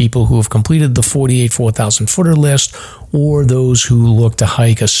pursued by people who have completed the 48 4,000 footer list, or those who look to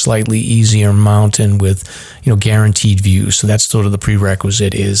hike a slightly easier mountain with, guaranteed views. So that's sort of the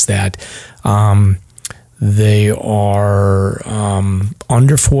prerequisite, is that they are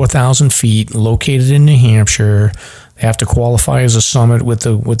under 4,000 feet, located in New Hampshire. They have to qualify as a summit with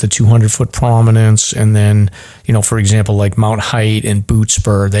the 200-foot prominence, and then, for example, like Mount Height and Boot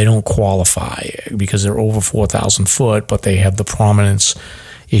Spur, they don't qualify because they're over 4,000 foot, but they have the prominence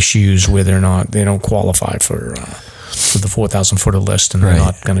issues where they don't qualify for the 4,000 footer list, and they're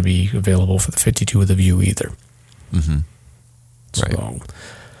not going to be available for the 52 with a View either. Mm-hmm. Right. So,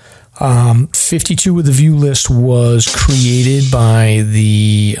 52 with the View list was created by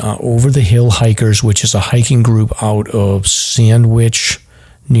the Over the Hill Hikers, which is a hiking group out of Sandwich,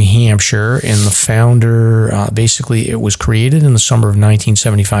 New Hampshire. And the founder, basically, it was created in the summer of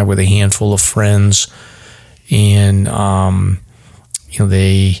 1975 with a handful of friends. And,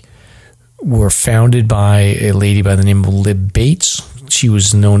 they were founded by a lady by the name of Lib Bates. She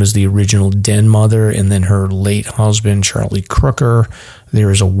was known as the original Den Mother, and then her late husband, Charlie Crooker.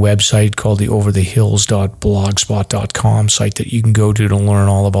 There is a website called the overthehills.blogspot.com site that you can go to learn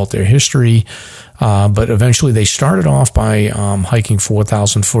all about their history. But eventually they started off by hiking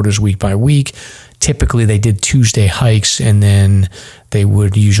 4,000 footers week by week. Typically they did Tuesday hikes, and then they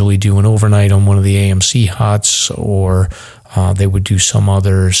would usually do an overnight on one of the AMC huts, or they would do some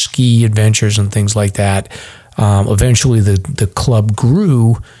other ski adventures and things like that. Eventually the club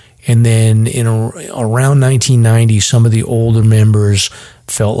grew, and then around 1990, some of the older members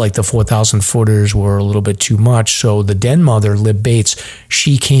felt like the 4,000 footers were a little bit too much. So the Den Mother, Lib Bates,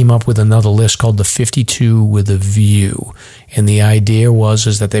 she came up with another list called the 52 with a View. And the idea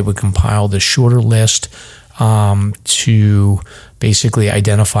was that they would compile the shorter list to basically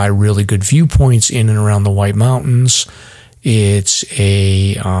identify really good viewpoints in and around the White Mountains. It's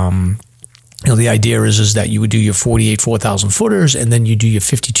a... the idea is that you would do your 48 4,000 footers, and then you do your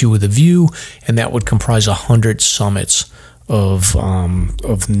 52 with a View, and that would comprise 100 summits of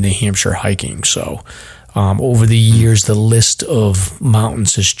New Hampshire hiking. So over the years, the list of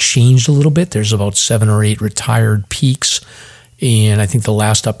mountains has changed a little bit. There's about 7 or 8 retired peaks, and I think the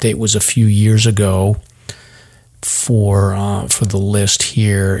last update was a few years ago for the list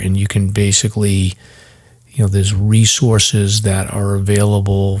here, and you can basically... there's resources that are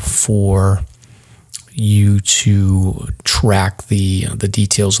available for you to track the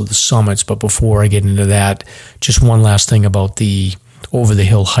details of the summits. But before I get into that, just one last thing about the Over the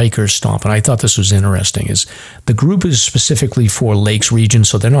Hill Hikers Stomp, and I thought this was interesting, is the group is specifically for Lakes region,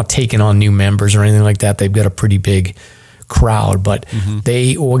 so they're not taking on new members or anything like that. They've got a pretty big crowd, but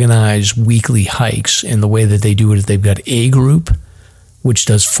they organize weekly hikes, and the way that they do it is they've got a group which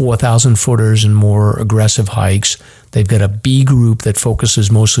does 4,000 footers and more aggressive hikes. They've got a B group that focuses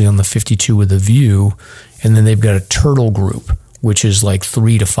mostly on the 52 with a View, and then they've got a Turtle group, which is like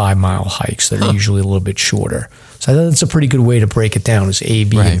 3 to 5 mile hikes that are usually a little bit shorter. So I thought that's a pretty good way to break it down, is A,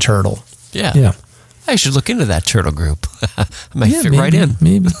 B, and Turtle. Yeah. I should look into that Turtle group. I might fit right in.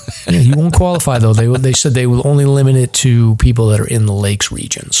 Maybe. Yeah, you won't qualify, though. They said they will only limit it to people that are in the Lakes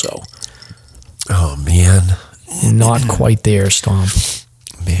region. So. Oh, man. Not quite there, Stomp.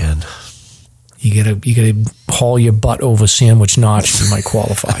 Man. You gotta haul your butt over Sandwich Notch, you might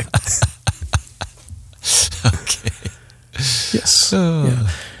qualify. Okay. Yes. Yeah.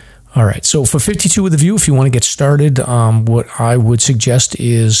 All right. So for 52 with a View, if you want to get started, what I would suggest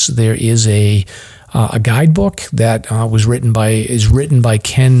is there is a guidebook that is written by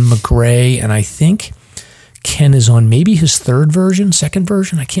Ken McRae, and I think Ken is on maybe his second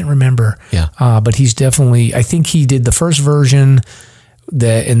version. I can't remember. Yeah. But he's definitely, I think he did the first version,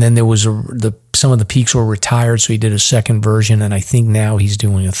 and then there was some of the peaks were retired, so he did a second version, and I think now he's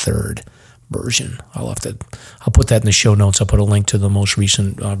doing a third version. I'll put that in the show notes. I'll put a link to the most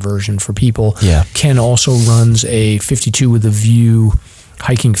recent version for people. Yeah. Ken also runs a 52 with a View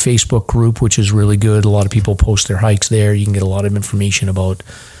hiking Facebook group, which is really good. A lot of people post their hikes there. You can get a lot of information about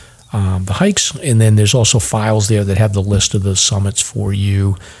the hikes, and then there's also files there that have the list of the summits for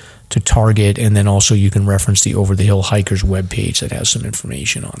you to target, and then also you can reference the Over the Hill Hikers webpage that has some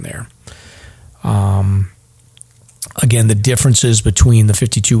information on there. Again, the differences between the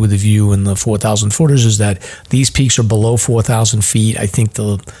 52 with a View and the 4,000 footers is that these peaks are below 4,000 feet. I think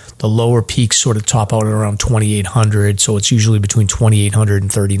the lower peaks sort of top out at around 2,800, so it's usually between 2,800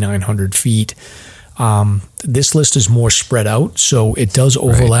 and 3,900 feet. This list is more spread out, so it does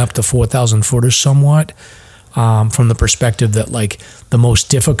overlap the 4,000 footers somewhat, from the perspective that, like, the most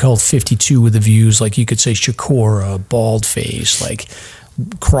difficult 52 with the Views, like you could say Chicora, Baldface, like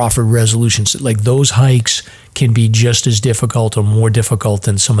Crawford Resolutions, like those hikes can be just as difficult or more difficult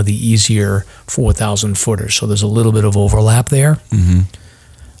than some of the easier 4,000 footers. So there's a little bit of overlap there.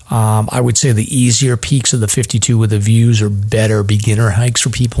 I would say the easier peaks of the 52 with the Views are better beginner hikes for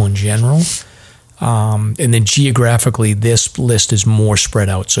people in general. And then geographically, this list is more spread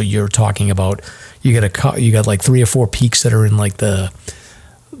out. So you're talking about you got like 3 or 4 peaks that are in like the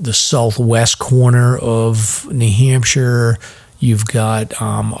southwest corner of New Hampshire. You've got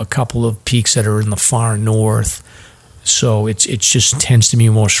a couple of peaks that are in the far north. So it just tends to be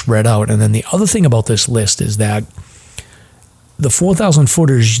more spread out. And then the other thing about this list is that the 4,000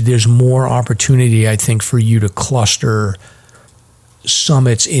 footers, there's more opportunity, I think, for you to cluster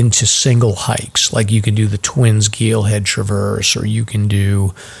summits into single hikes. Like you can do the Twins Galehead Traverse, or you can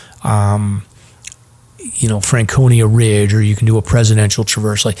do, Franconia Ridge, or you can do a Presidential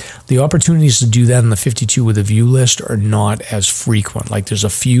Traverse. Like the opportunities to do that in the 52 with a view list are not as frequent. Like there's a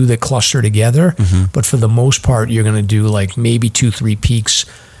few that cluster together, but for the most part, you're going to do like maybe 2-3 peaks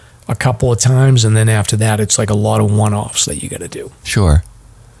a couple of times, and then after that, it's like a lot of one-offs that you got to do. Sure.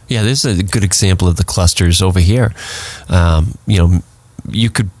 Yeah, this is a good example of the clusters over here. You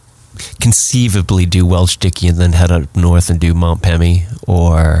could conceivably do Welch Dickey and then head up north and do Mount Pemmy,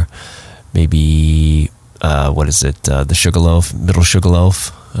 or maybe the Sugarloaf, Middle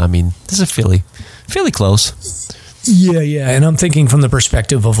Sugarloaf. I mean, this is fairly close. Yeah, and I'm thinking from the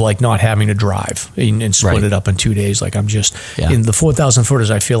perspective of like not having to drive and split it up in 2 days. Like I'm just in the 4,000 footers.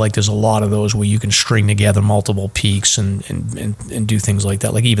 I feel like there's a lot of those where you can string together multiple peaks and do things like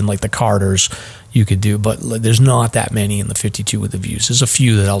that. Like even like the Carters you could do, but there's not that many in the 52 with the views. There's a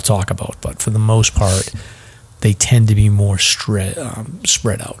few that I'll talk about, but for the most part, they tend to be more spread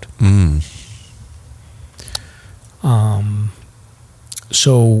out.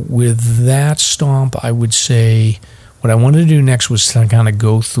 So with that stomp, I would say what I wanted to do next was to kind of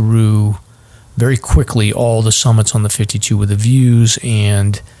go through very quickly all the summits on the 52 with the views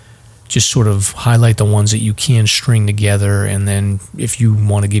and just sort of highlight the ones that you can string together. And then if you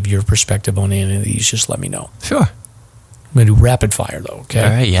want to give your perspective on any of these, just let me know. Sure. I'm going to do rapid fire though, okay? All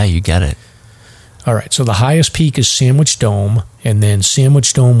right, yeah, you got it. All right, so the highest peak is Sandwich Dome, and then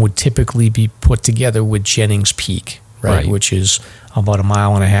Sandwich Dome would typically be put together with Jennings Peak, right? Which is about 1.5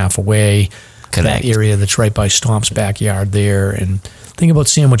 miles away. Correct. That area that's right by Stomp's backyard there. And the thing about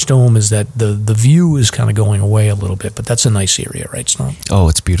Sandwich Dome is that the view is kind of going away a little bit, but that's a nice area, right, Stomp? Oh,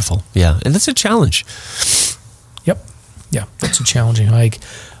 it's beautiful. Yeah, and that's a challenge. Yep. Yeah, that's a challenging hike.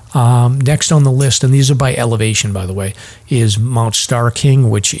 Next on the list, and these are by elevation, by the way, is Mount Star King,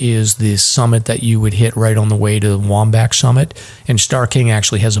 which is the summit that you would hit right on the way to the Wambach summit. And Star King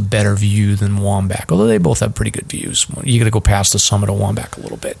actually has a better view than Wambach, although they both have pretty good views. You got to go past the summit of Wambach a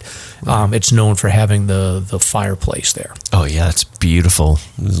little bit. It's known for having the fireplace there. Oh, yeah, it's beautiful.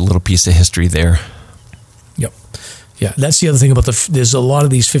 There's a little piece of history there. Yep. Yeah, that's the other thing about there's a lot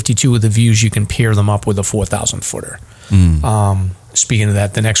of these 52 with the views, you can pair them up with a 4,000 footer. Speaking of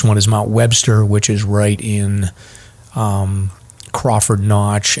that, the next one is Mount Webster, which is right in Crawford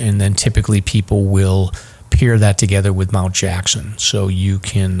Notch, and then typically people will pair that together with Mount Jackson. So you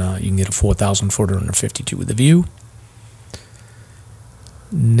can get a 4,000 footer and a 52 with a view.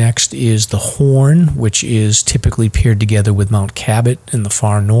 Next is the Horn, which is typically paired together with Mount Cabot in the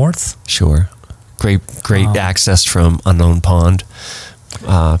far north. Sure. Great access from Unknown Pond,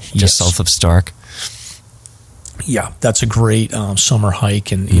 just south of Stark. Yeah, that's a great summer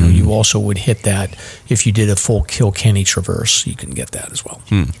hike, and you also would hit that if you did a full Kilkenny Traverse. You can get that as well.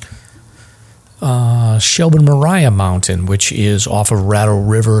 Shelburne Moriah Mountain, which is off of Rattle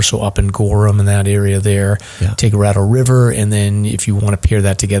River, so up in Gorham in that area there. Yeah. Take Rattle River, and then if you want to pair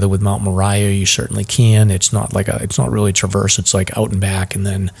that together with Mount Moriah, you certainly can. It's not really a traverse. It's like out and back, and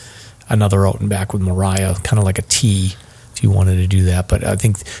then another out and back with Moriah, kind of like a T. You wanted to do that, but I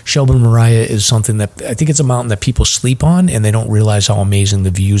think Shelburne Moriah is something that I think it's a mountain that people sleep on and they don't realize how amazing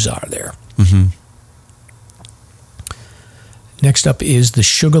the views are there. Next up is the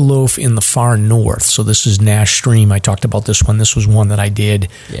Sugarloaf in the far north. So this is Nash Stream. I talked about this one. This was one that I did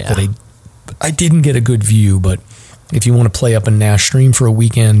that I didn't get a good view, but if you want to play up in Nash Stream for a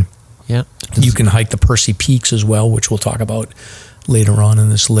weekend, you can hike the Percy Peaks as well, which we'll talk about later on in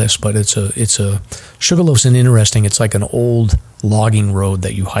this list. But it's a Sugarloaf's it's like an old logging road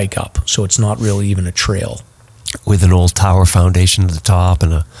that you hike up, so it's not really even a trail, with an old tower foundation at the top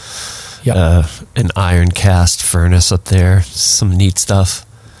and an iron cast furnace up there. Some neat stuff.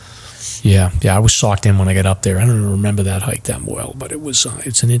 Yeah, I was socked in when I got up there. I don't remember that hike that well, but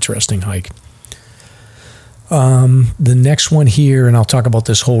it's an interesting hike. The next one here, and I'll talk about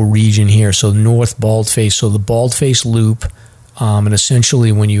this whole region here. So North Baldface, so the Baldface Loop. And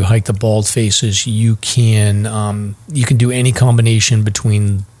essentially, when you hike the Bald Faces, you can do any combination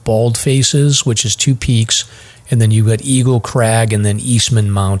between Bald Faces, which is 2 peaks, and then you've got Eagle Crag and then Eastman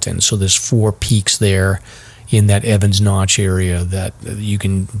Mountain. So there's 4 peaks there in that Evans Notch area that you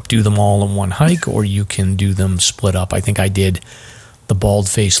can do them all in one hike, or you can do them split up. I think I did the Bald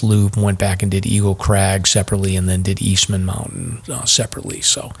Face Loop, went back and did Eagle Crag separately, and then did Eastman Mountain separately.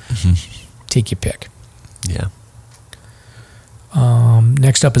 So take your pick. Yeah.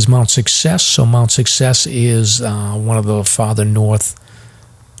 Next up is Mount Success. So Mount Success is one of the farther north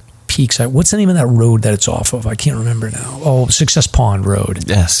peaks. What's the name of that road that it's off of? I can't remember now. Oh, Success Pond Road.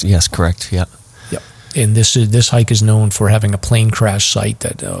 Yes, correct. Yeah. Yep. And this hike is known for having a plane crash site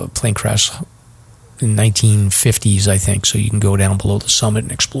that plane crash in 1950s, I think. So you can go down below the summit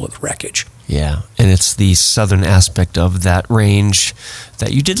and explore the wreckage. Yeah, and it's the southern aspect of that range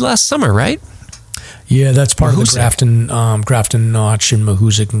that you did last summer, right? Yeah, that's part of the Grafton Notch and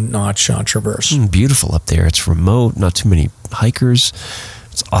Mahoosic Notch Traverse. Beautiful up there. It's remote, not too many hikers.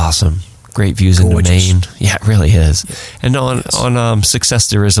 It's awesome. Great views Gorgeous. into Maine. Yeah, it really is. Yeah. And on Success,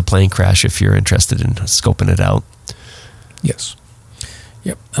 there is a plane crash if you're interested in scoping it out. Yes.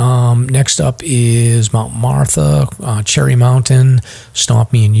 Yep. Next up is Mount Martha, Cherry Mountain.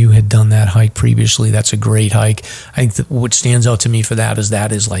 Stomp Me and you had done that hike previously. That's a great hike. I think what stands out to me for that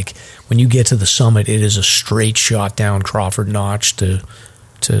is like when you get to the summit, it is a straight shot down Crawford Notch to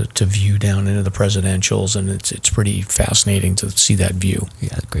view down into the Presidentials, and it's pretty fascinating to see that view.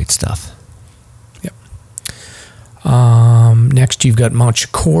 Yeah, great stuff. Yep. Next, you've got Mount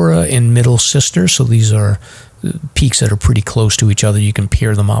Chicora and Middle Sister. So these are peaks that are pretty close to each other. You can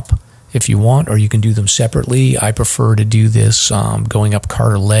pair them up if you want, or you can do them separately. I prefer to do this going up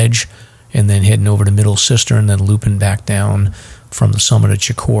Carter Ledge and then heading over to Middle Sister and then looping back down from the summit of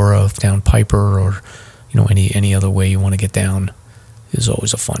Chicora down Piper, or any other way you want to get down is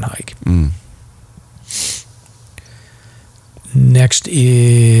always a fun hike. Next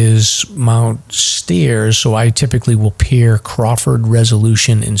is Mount Stairs. So I typically will pair Crawford,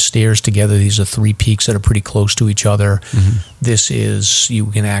 Resolution, and Stairs together. These are three peaks that are pretty close to each other. You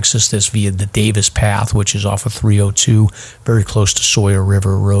can access this via the Davis Path, which is off of 302, very close to Sawyer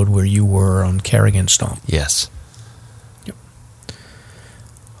River Road where you were on Carrigan Stump. Yes. Yep.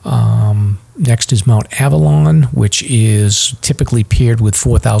 Next is Mount Avalon, which is typically paired with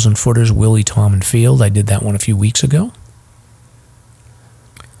 4,000 footers, Willie, Tom, and Field. I did that one a few weeks ago.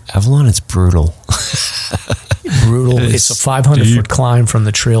 Avalon is brutal. It's a 500-foot climb from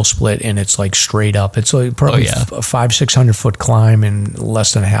the trail split, and it's like straight up. It's like probably a 500-600-foot climb in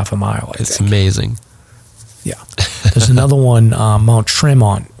less than a half a mile. It's amazing. Yeah. There's another one, Mount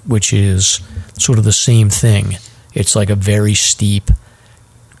Tremont, which is sort of the same thing. It's like a very steep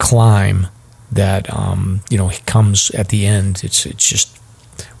climb that comes at the end. It's just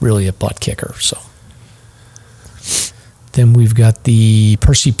really a butt kicker. So. Then we've got the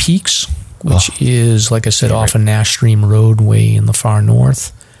Percy Peaks, which is, like I said, off a Nash Stream Road way in the far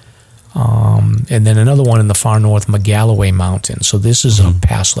north. And then another one in the far north, Magalloway Mountain. So this is a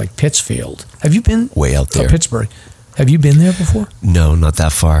pass like Pittsfield. Have you been? Way out there. Pittsburgh. Have you been there before? No, not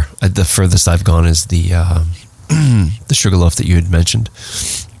that far. The furthest I've gone is the Sugarloaf that you had mentioned.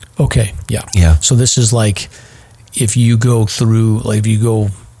 Okay, yeah. Yeah. So this is like if you go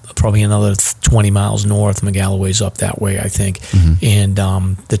probably another 20 miles north, Magalloway's up that way, I think. And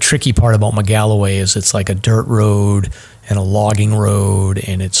the tricky part about Magalloway is it's like a dirt road and a logging road,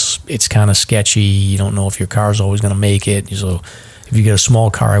 and it's kind of sketchy. You don't know if your car's always going to make it. So if you get a small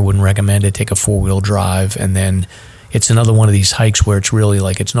car, I wouldn't recommend it. Take a four-wheel drive. And then it's another one of these hikes where it's really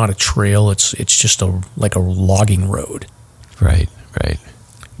like it's not a trail. It's just like a logging road. Right.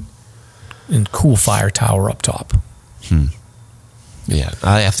 And cool fire tower up top. Yeah,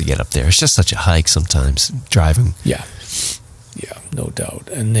 I have to get up there. It's just such a hike sometimes, driving. Yeah, no doubt.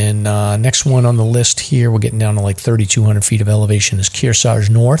 And then next one on the list here, we're getting down to like 3,200 feet of elevation, is Kearsarge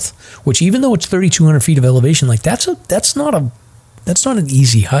North, which even though it's 3,200 feet of elevation, like that's not an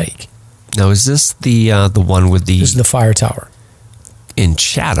easy hike. Now, is this the one with the... This is the fire tower. In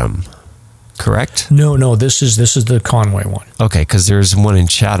Chatham, correct? No, this is the Conway one. Okay, because there's one in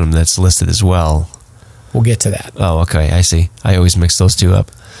Chatham that's listed as well. We'll get to that. Oh, okay, I see. I always mix those two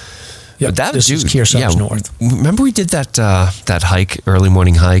up. Yeah, this is Kearsarge North. Remember we did that hike, early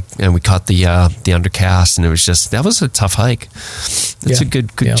morning hike, and we caught the undercast, and that was a tough hike. That's a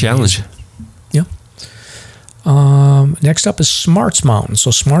good challenge. Yeah. Next up is Smarts Mountain. So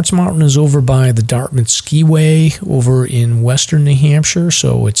Smarts Mountain is over by the Dartmouth Skiway over in western New Hampshire.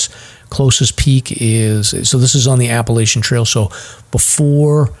 So its closest peak so this is on the Appalachian Trail. So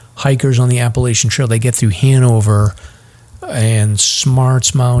before hikers on the Appalachian Trail, they get through Hanover, and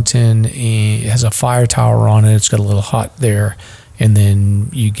Smarts Mountain has a fire tower on it. It's got a little hut there, and then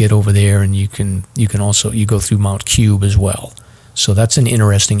you get over there, and you can also go through Mount Cube as well. So that's an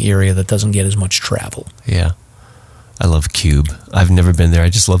interesting area that doesn't get as much travel. Yeah, I love Cube. I've never been there. I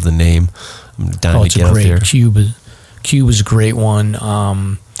just love the name. I'm dying to get out there. Cube is a great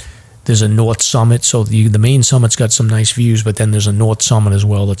one. There's a North Summit, so the main summit's got some nice views, but then there's a North Summit as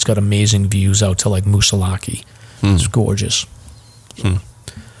well that's got amazing views out to like Moosilauke. It's gorgeous.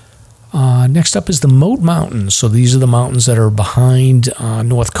 Next up is the Moat Mountains. So these are the mountains that are behind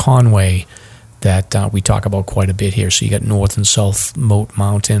North Conway. that we talk about quite a bit here. So you got North and South Moat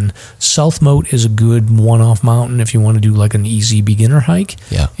Mountain. South Moat is a good one-off mountain if you want to do like an easy beginner hike.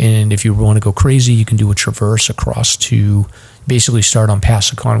 Yeah. And if you want to go crazy, you can do a traverse across to basically start on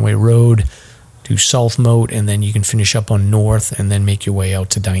Passaconaway Road, do South Moat, and then you can finish up on North and then make your way out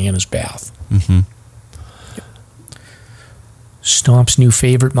to Diana's Bath. Mm-hmm. Yep. Stomp's new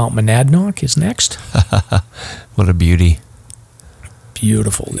favorite, Mount Monadnock, is next. What a beauty.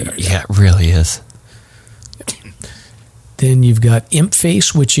 Beautiful there. Yeah, it really is. Then you've got Imp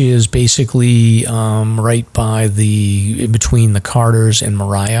Face, which is basically right by in between the Carters and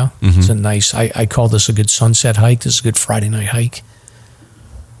Mariah. Mm-hmm. It's a nice, I call this a good sunset hike. This is a good Friday night hike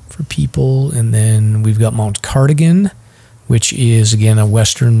for people. And then we've got Mount Cardigan, which is, again, a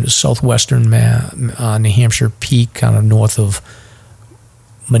southwestern New Hampshire peak, kind of north of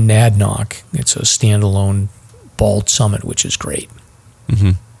Monadnock. It's a standalone bald summit, which is great.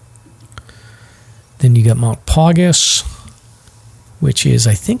 Mm-hmm. Then you got Mount Paugus, which is,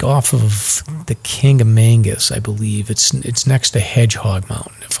 I think, off of the Kangamangas, I believe. It's next to Hedgehog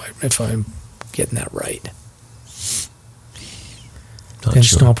Mountain, if I'm getting that right. Then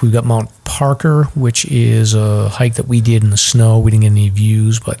Stomp, we've got Mount Parker, which is a hike that we did in the snow. We didn't get any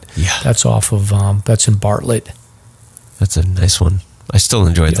views, but that's off of that's in Bartlett. That's a nice one. I still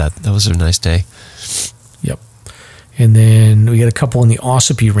enjoyed that. That was a nice day. Yep. And then we got a couple in the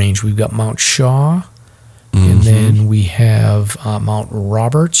Ossipee Range. We've got Mount Shaw, and then we have Mount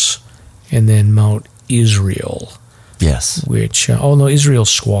Roberts, and then Mount Israel. Yes. Which, Israel's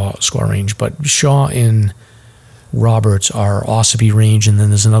Squaw Range, but Shaw and Roberts are Ossipee Range, and then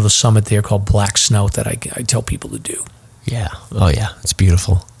there's another summit there called Black Snout that I tell people to do. Yeah. Oh, yeah. It's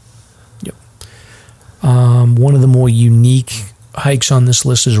beautiful. Yep. One of the more unique hikes on this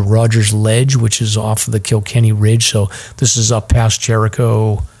list is Rogers Ledge, which is off of the Kilkenny Ridge. So this is up past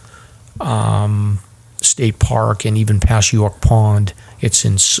Jericho State Park and even past York Pond. It's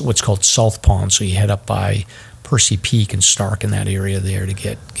in what's called South Pond, so you head up by Percy Peak and Stark in that area there to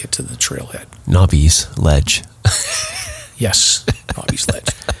get to the trailhead. Nobby's Ledge. Yes, Nobby's Ledge.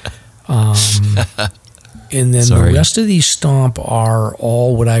 And then the rest of these Stomp are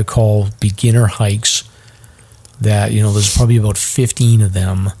all what I call beginner hikes that, there's probably about 15 of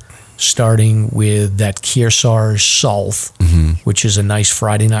them, starting with that Kearsarge South, which is a nice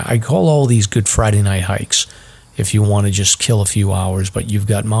Friday night. I call all these good Friday night hikes if you want to just kill a few hours. But you've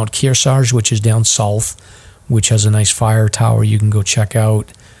got Mount Kearsarge, which is down south, which has a nice fire tower you can go check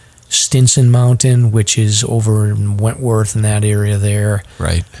out. Stinson Mountain, which is over in Wentworth in that area there.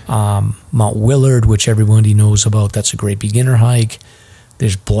 Right. Mount Willard, which everybody knows about. That's a great beginner hike.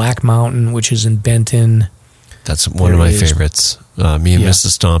 There's Black Mountain, which is in Benton. That's one of my favorites. Me and Mrs.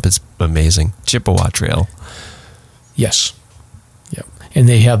 Stomp, it's amazing. Chippewa Trail. Yes. Yep. And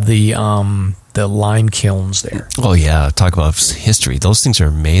they have the lime kilns there. Oh, yeah. Talk about history. Those things are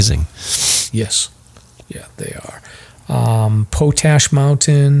amazing. Yes. Yeah, they are. Potash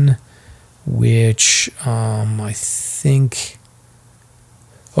Mountain, which I think...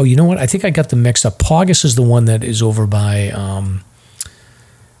 Oh, you know what? I think I got them mixed up. Paugus is the one that is over by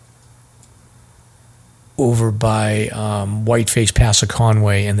Whiteface,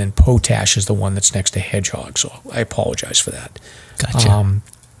 Passaconaway, and then Potash is the one that's next to Hedgehog. So I apologize for that. Gotcha.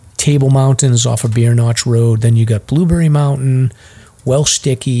 Table Mountain is off of Bear Notch Road. Then you got Blueberry Mountain, Welsh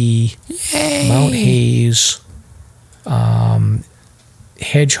Dickey, Mount Hayes,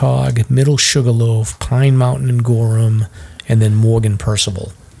 Hedgehog, Middle Sugarloaf, Pine Mountain and Gorham, and then Morgan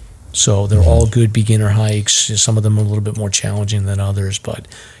Percival. So they're all good beginner hikes. Some of them are a little bit more challenging than others, but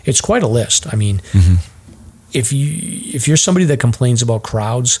it's quite a list. I mean, if you're somebody that complains about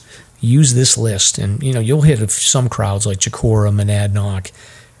crowds, use this list, and you'll hit some crowds like Chicora, Monadnock,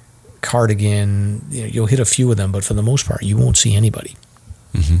 Cardigan. You'll hit a few of them, but for the most part, you won't see anybody.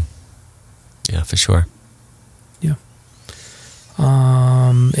 Yeah, for sure. Yeah.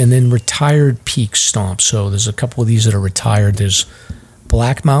 And then retired peak Stomp. So there's a couple of these that are retired. There's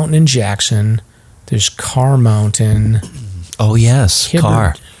Black Mountain in Jackson. There's Carr Mountain. Oh, yes. Hibbard.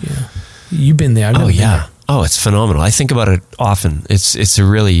 Carr. Yeah. You've been there. I've never been there. Oh, it's phenomenal. I think about it often. It's a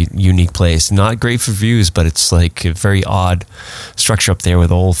really unique place. Not great for views, but it's like a very odd structure up there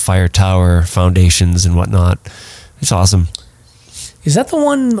with old fire tower foundations and whatnot. It's awesome. Is that the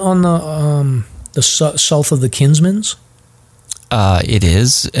one on the south of the Kinsmans? It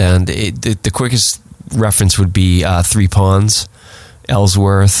is, and the quickest reference would be Three Ponds,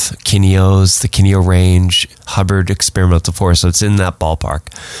 Ellsworth, Kinneos, the Kinneo Range, Hubbard Experimental Forest. So it's in that ballpark.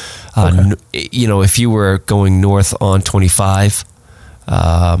 Okay. If you were going north on 25,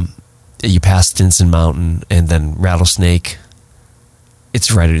 you pass Stinson Mountain and then Rattlesnake.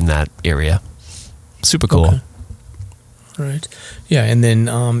 It's right in that area. Super cool. Okay. All right. Yeah, and then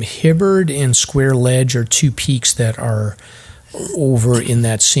Hibbard and Square Ledge are two peaks that are over in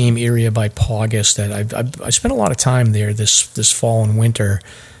that same area by Paugus that I spent a lot of time there this fall and winter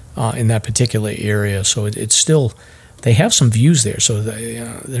in that particular area. So it's still, they have some views there. So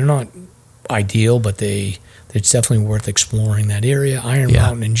they're not ideal, but it's definitely worth exploring that area. Iron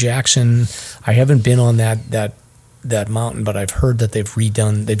Mountain in Jackson. I haven't been on that mountain, but I've heard that they've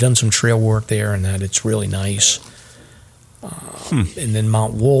done some trail work there and that it's really nice. And then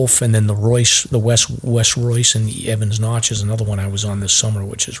Mount Wolf, and then the West Royce and the Evans Notch is another one I was on this summer,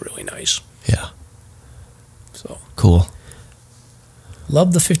 which is really nice. Yeah. So cool.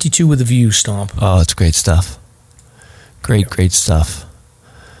 Love the 52 with a view, Stomp. Oh, it's great stuff. Great stuff.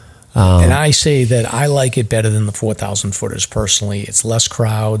 And I say that I like it better than the 4,000 footers personally. It's less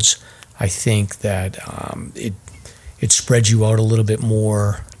crowds. I think that it spreads you out a little bit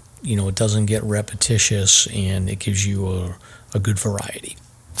more. It doesn't get repetitious, and it gives you a good variety.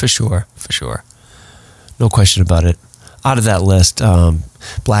 For sure. No question about it. Out of that list,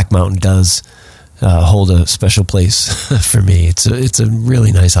 Black Mountain does hold a special place for me. It's a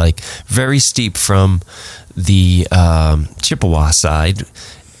really nice hike. Very steep from the Chippewa side,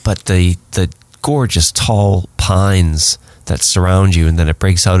 but the gorgeous tall pines that surround you, and then it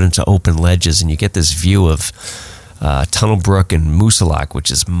breaks out into open ledges, and you get this view of Tunnel Brook and Moosilauke,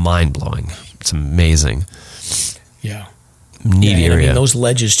 which is mind-blowing. It's amazing. Yeah. Neat area. I mean, those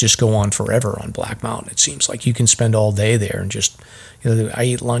ledges just go on forever on Black Mountain. It seems like you can spend all day there and just, I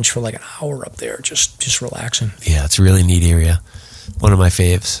eat lunch for like an hour up there, just relaxing. Yeah, it's a really neat area. One of my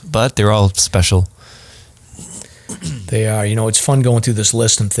faves, but they're all special. They are. It's fun going through this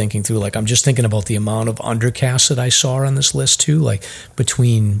list and thinking through, like, I'm just thinking about the amount of undercasts that I saw on this list too, like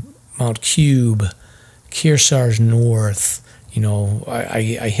between Mount Cube, Kearsarge North,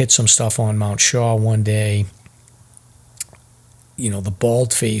 I hit some stuff on Mount Shaw one day. The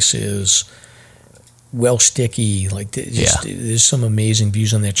Bald Faces, Welsh Dickey, there's some amazing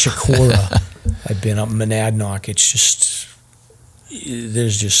views on there. Chicora, I've been up Monadnock.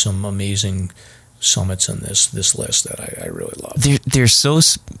 There's just some amazing summits in this list that I really love. They're so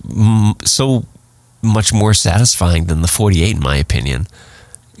much more satisfying than the 48, in my opinion.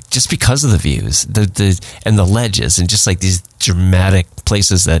 Just because of the views, and the ledges, and just like these dramatic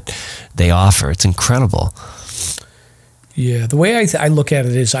places that they offer, it's incredible. Yeah, the way I look at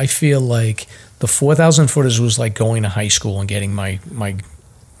it is, I feel like the 4,000 footers was like going to high school and getting my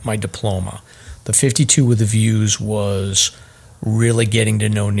diploma. The 52 with the views was really getting to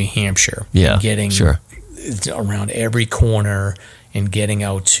know New Hampshire. Yeah, getting around every corner and getting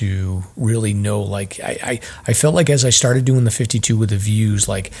out to really know, like, I felt like as I started doing the 52 with the views,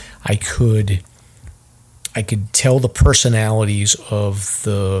 like I could tell the personalities of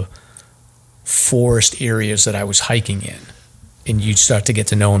the forest areas that I was hiking in. And you'd start to get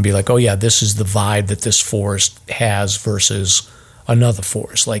to know and be like, oh yeah, this is the vibe that this forest has versus another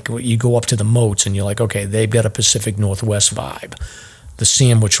forest. Like, you go up to the Moats and you're like, okay, they've got a Pacific Northwest vibe. The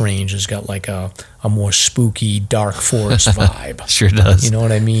Sandwich Range has got like a more spooky, dark forest vibe. Sure does. You know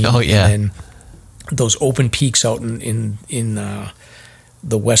what I mean? Oh yeah. And then those open peaks out in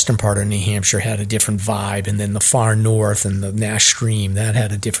the western part of New Hampshire had a different vibe, and then the far north and the Nash Stream, that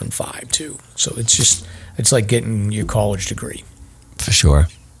had a different vibe too. So it's like getting your college degree. For sure.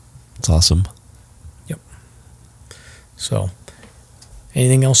 It's awesome. Yep. So,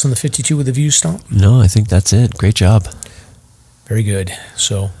 anything else on the 52 with the view, Stomp? No, I think that's it. Great job. Very good.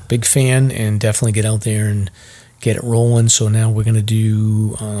 So, big fan, and definitely get out there and get it rolling. So now we're going to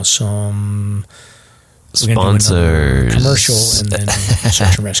do some sponsors, commercial, and then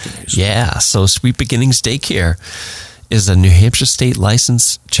search and rescue news. Yeah. So Sweet Beginnings Daycare is a New Hampshire state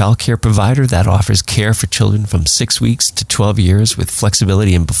licensed child care provider that offers care for children from 6 weeks to 12 years with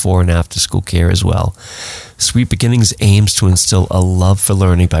flexibility in before and after school care as well. Sweet Beginnings aims to instill a love for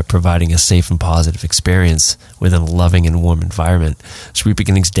learning by providing a safe and positive experience within a loving and warm environment. Sweet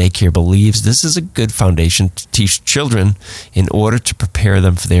Beginnings Daycare believes this is a good foundation to teach children in order to prepare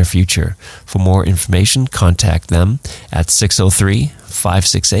them for their future. For more information, contact them at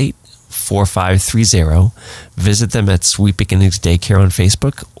 603-568-4530. Visit them at Sweet Beginnings Daycare on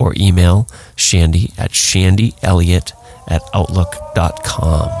Facebook, or email Shandy at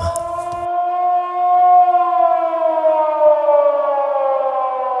shandyelliott@outlook.com.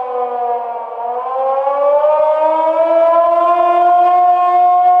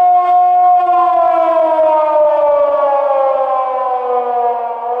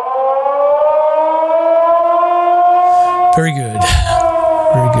 Very good.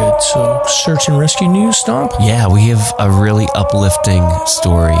 Very good. So, search and rescue news, Stomp? Yeah, we have a really uplifting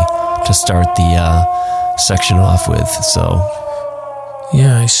story to start the section off with. So,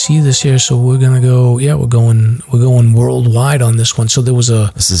 yeah, I see this here. So we're gonna go. Yeah, we're going worldwide on this one. So there was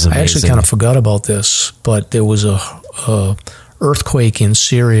this is amazing. I actually kind of forgot about this, but there was a earthquake in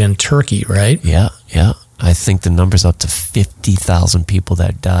Syria and Turkey, right? Yeah. I think the number's up to 50,000 people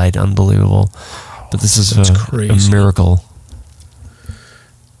that died. Unbelievable. But this is a miracle.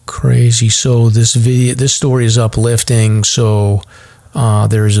 Crazy. So this story is uplifting. So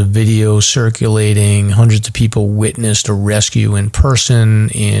there is a video circulating. Hundreds of people witnessed a rescue in person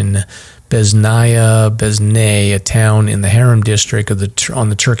in Besnay, a town in the Harem district on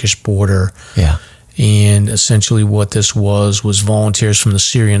the Turkish border. Yeah. And essentially what this was volunteers from the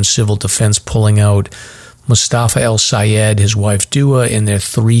Syrian Civil Defense pulling out Mustafa El-Sayed, his wife Dua, and their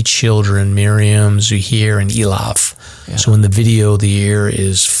 3 children, Miriam, Zuhair, and Elaf. Yeah. So in the video, the air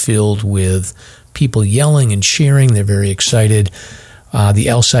is filled with people yelling and cheering. They're very excited. The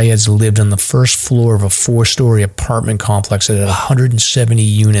El-Sayeds lived on the first floor of a 4-story apartment complex that had 170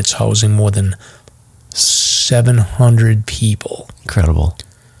 units housing more than 700 people. Incredible.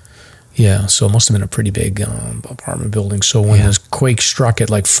 Yeah, so it must have been a pretty big apartment building. So when this quake struck at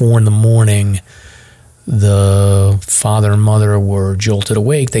like 4 a.m, the father and mother were jolted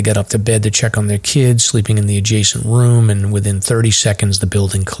awake. They got up to bed to check on their kids sleeping in the adjacent room, and within 30 seconds, the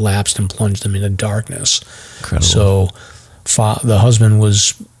building collapsed and plunged them into darkness. Incredible. So the husband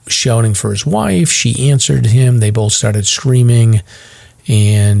was shouting for his wife. She answered him. They both started screaming,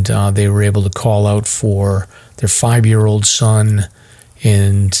 and they were able to call out for their 5-year-old son,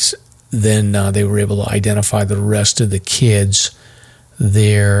 and then they were able to identify the rest of the kids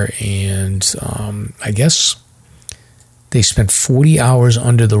there, and I guess they spent 40 hours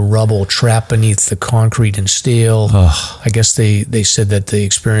under the rubble, trapped beneath the concrete and steel. I guess they said that the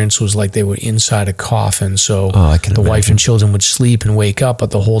experience was like they were inside a coffin. So the wife and children would sleep and wake up, but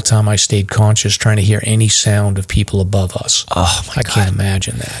the whole time I stayed conscious, trying to hear any sound of people above us. Oh my God. I can't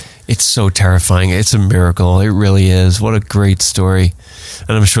imagine that. It's so terrifying. It's a miracle. It really is. What a great story.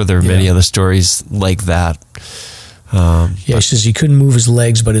 And I'm sure there are many other stories like that. He says he couldn't move his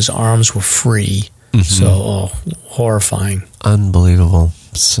legs, but his arms were free. Mm-hmm. So, horrifying. Unbelievable.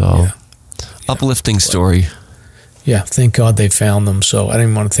 So, uplifting story. Yeah, thank God they found them. So, I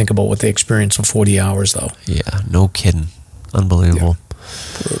didn't want to think about what they experienced for 40 hours, though. Yeah, no kidding. Unbelievable.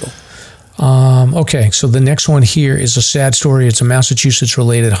 Yeah. Brutal. Okay, so the next one here is a sad story. It's a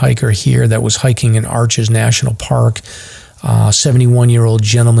Massachusetts-related hiker here that was hiking in Arches National Park. 71-year-old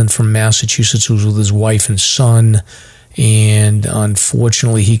gentleman from Massachusetts who was with his wife and son, and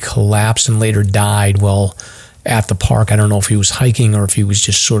unfortunately he collapsed and later died while at the park. I don't know if he was hiking or if he was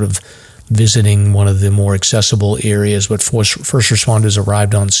just sort of visiting one of the more accessible areas, but first responders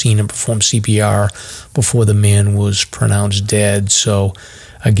arrived on scene and performed CPR before the man was pronounced dead. So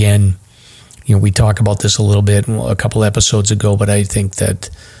again, we talked about this a little bit a couple episodes ago, but I think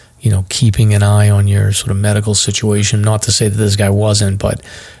that keeping an eye on your sort of medical situation, not to say that this guy wasn't, but,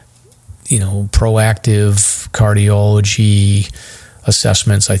 proactive cardiology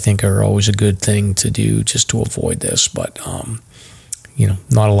assessments, I think, are always a good thing to do just to avoid this. But,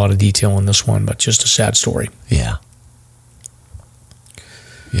 not a lot of detail on this one, but just a sad story. Yeah.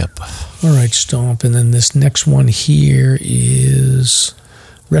 Yep. All right, Stomp. And then this next one here is...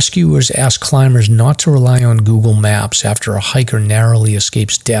 Rescuers ask climbers not to rely on Google Maps after a hiker narrowly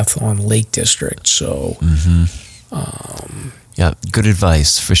escapes death on Lake District. So, good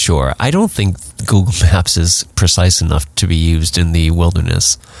advice for sure. I don't think Google Maps is precise enough to be used in the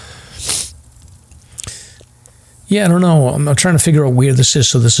wilderness. Yeah, I don't know. I'm trying to figure out where this is.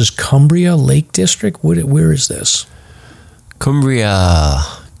 So this is Cumbria Lake District? Where is this? Cumbria.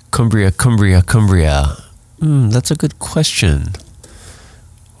 That's a good question.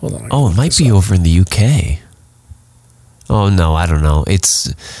 Hold on, it might be over in the UK. Oh, no, I don't know.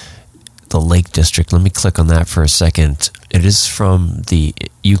 It's the Lake District. Let me click on that for a second. It is from the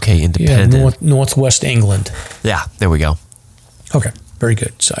UK Independent. Yeah, northwest England. Yeah, there we go. Okay, very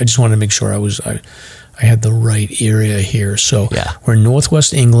good. So I just wanted to make sure I had the right area here. So we're in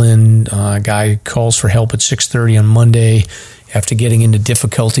northwest England. A guy calls for help at 6:30 on Monday after getting into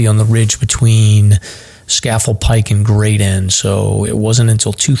difficulty on the ridge between Scaffold Pike and Great End. So it wasn't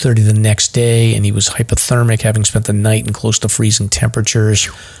until 2:30 the next day, and he was hypothermic, having spent the night in close to freezing temperatures.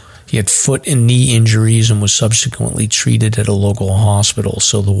 He had foot and knee injuries and was subsequently treated at a local hospital.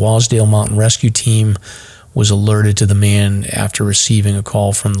 So the Wasdale Mountain Rescue Team was alerted to the man after receiving a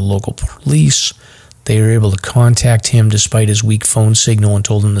call from the local police. They were able to contact him despite his weak phone signal and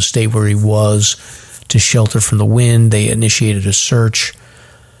told him to stay where he was to shelter from the wind. They initiated a search.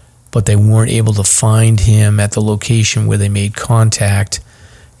 but they weren't able to find him at the location where they made contact,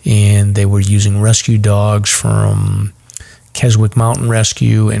 and they were using rescue dogs from Keswick Mountain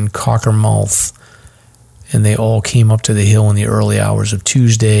Rescue and Cockermouth, and they all came up to the hill in the early hours of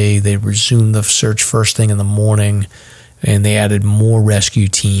Tuesday. They resumed the search first thing in the morning, and they added more rescue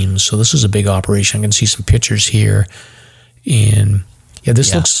teams. So this is a big operation. I can see some pictures here, and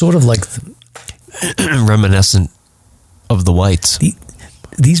this looks sort of like reminiscent of the Whites.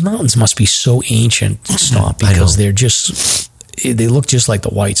 These mountains must be so ancient, Stomp, because they look just like the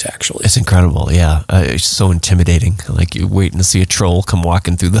Whites, actually. It's incredible, yeah. It's so intimidating. Like you're waiting to see a troll come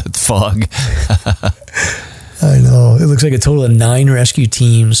walking through the fog. I know. It looks like a total of 9 rescue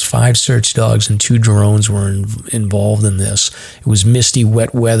teams, 5 search dogs, and 2 drones were involved in this. It was misty,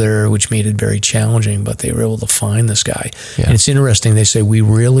 wet weather, which made it very challenging, but they were able to find this guy. Yeah. And it's interesting. They say, we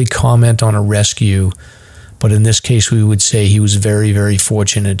rarely comment on a rescue, but in this case, we would say he was very, very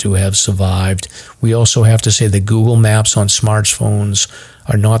fortunate to have survived. We also have to say that Google Maps on smartphones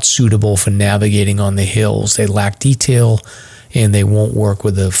are not suitable for navigating on the hills. They lack detail, and they won't work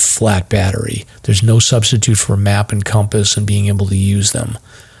with a flat battery. There's no substitute for a map and compass and being able to use them.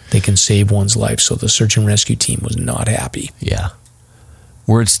 They can save one's life. So the search and rescue team was not happy. Yeah.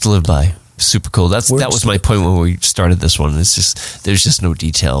 Words to live by. Super cool. That was my point when we started this one. There's just no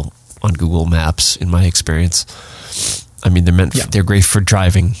detail on Google Maps in my experience. I mean, they're great for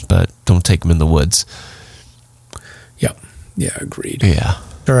driving, but don't take them in the woods. Yeah. Yeah, agreed. Yeah.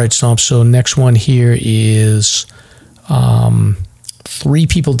 All right, Stomp. So next one here is 3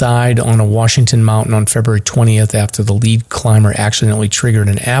 people died on a Washington mountain on February 20th after the lead climber accidentally triggered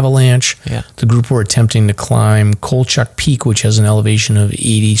an avalanche. Yeah. The group were attempting to climb Kolchak Peak, which has an elevation of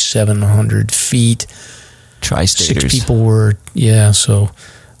 8,700 feet. Tri-staters. 6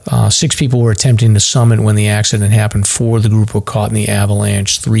 people were attempting to summit when the accident happened. 4 of the group were caught in the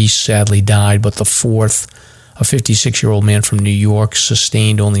avalanche. 3 sadly died, but the 4th, a 56-year-old man from New York,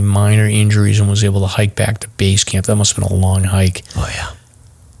 sustained only minor injuries and was able to hike back to base camp. That must have been a long hike. Oh, yeah.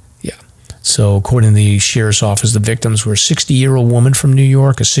 Yeah. So according to the sheriff's office, the victims were a 60-year-old woman from New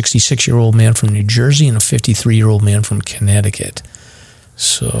York, a 66-year-old man from New Jersey, and a 53-year-old man from Connecticut.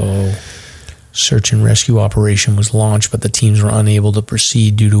 So search and rescue operation was launched, but the teams were unable to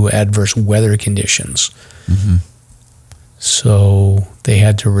proceed due to adverse weather conditions. Mm-hmm. So they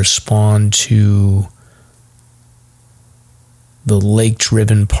had to respond to the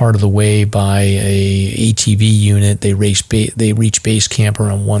lake-driven part of the way by a ATV unit. They reached base camp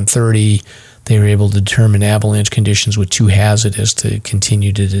around 1:30. They were able to determine avalanche conditions were too hazardous to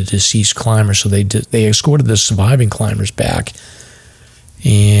continue to the deceased climbers, so they escorted the surviving climbers back.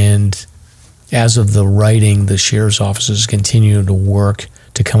 And as of the writing, the sheriff's office is continuing to work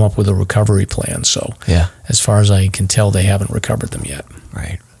to come up with a recovery plan. So as far as I can tell, they haven't recovered them yet.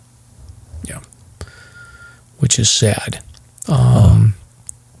 Right. Yeah. Which is sad.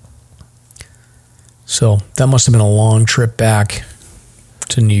 So that must have been a long trip back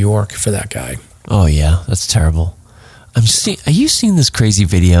to New York for that guy. Oh yeah, that's terrible. Are you seeing this crazy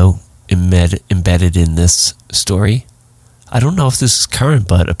video embedded in this story? I don't know if this is current,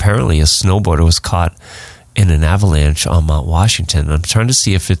 but apparently a snowboarder was caught in an avalanche on Mount Washington. I'm trying to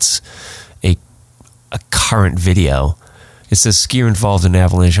see if it's a current video. It says skier involved in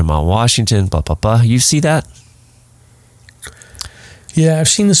avalanche on Mount Washington, blah, blah, blah. You see that? Yeah, I've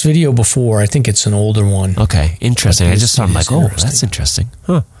seen this video before. I think it's an older one. Okay, interesting. I just thought, I'm like, oh, that's interesting.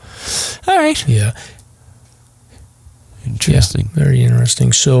 Huh. All right. Yeah. Interesting. Yeah, very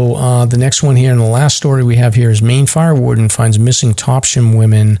interesting. So the next one here, and the last story we have here is Maine fire warden finds missing Topsham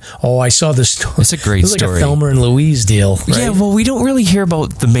women. Oh, I saw this story. It's a great story. It's like a Thelma and Louise deal, right? Yeah, well, we don't really hear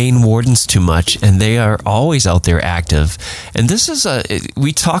about the Maine wardens too much, and they are always out there active. And this is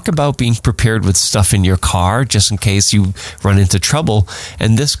we talk about being prepared with stuff in your car just in case you run into trouble,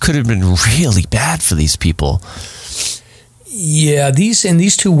 and this could have been really bad for these people. Yeah,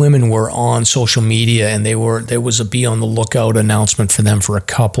 these 2 women were on social media, and there was a be on the lookout announcement for them for a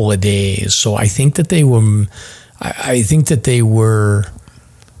couple of days. So I think that they were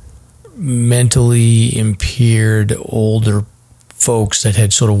mentally impaired older folks that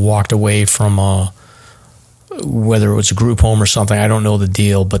had sort of walked away from whether it was a group home or something. I don't know the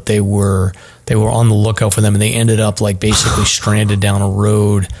deal, but they were on the lookout for them, and they ended up like basically stranded down a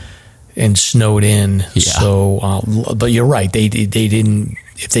road and snowed in. Yeah. So, but you're right. They didn't.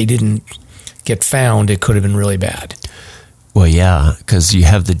 If they didn't get found, it could have been really bad. Well, yeah, because you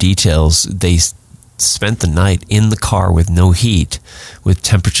have the details. They spent the night in the car with no heat, with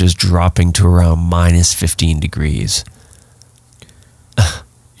temperatures dropping to around minus 15 degrees.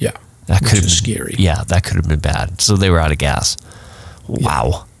 Yeah, that could have been scary. Yeah, that could have been bad. So they were out of gas.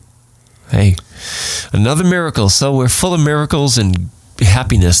 Wow. Hey, another miracle. So we're full of miracles and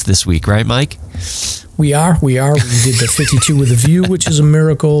happiness this week, right, Mike? We are. We did the 52 with a view, which is a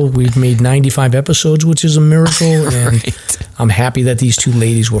miracle. We've made 95 episodes, which is a miracle. And I'm happy that these two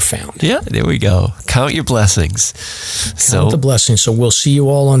ladies were found. Yeah, there we go. Count your blessings. Count the blessings. So we'll see you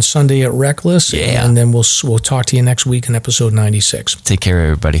all on Sunday at Reckless. Yeah. And then we'll talk to you next week in episode 96. Take care,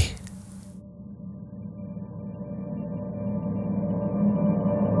 everybody.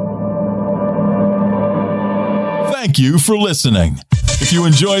 Thank you for listening. If you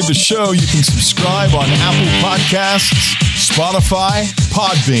enjoyed the show, you can subscribe on Apple Podcasts, Spotify,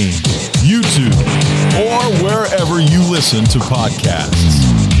 Podbean, YouTube, or wherever you listen to podcasts.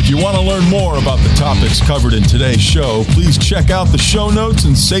 If you want to learn more about the topics covered in today's show, please check out the show notes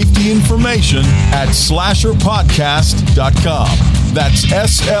and safety information at slasherpodcast.com. That's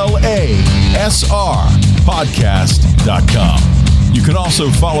SLASR podcast.com. You can also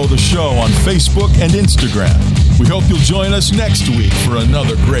follow the show on Facebook and Instagram. We hope you'll join us next week for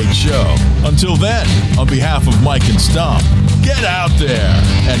another great show. Until then, on behalf of Mike and Stomp, get out there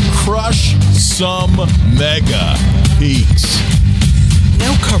and crush some mega peaks.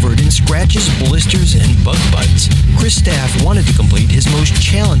 Now covered in scratches, blisters, and bug bites, Chris Staff wanted to complete his most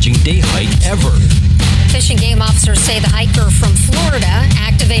challenging day hike ever. Fish and Game officers say the hiker from Florida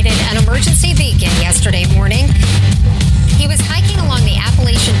activated an emergency beacon yesterday morning. He was hiking along the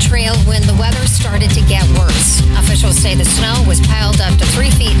Appalachian Trail when the weather started to get worse. Officials say the snow was piled up to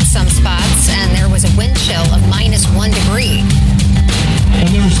 3 feet in some spots, and there was a wind chill of -1 degree. And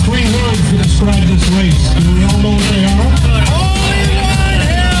there's 3 words to describe this race. Do we all know what they are? Holy One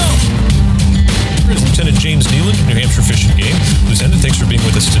Hill! Lieutenant James Nealon, New Hampshire Fish and Game. Lieutenant, thanks for being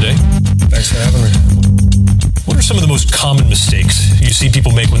with us today. Thanks for having me. What are some of the most common mistakes you see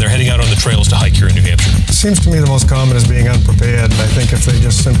people make when they're heading out on the trails to hike here in New Hampshire? It seems to me the most common is being unprepared. And I think if they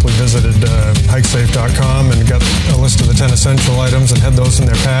just simply visited hikesafe.com and got a list of the 10 essential items and had those in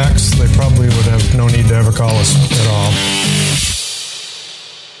their packs, they probably would have no need to ever call us at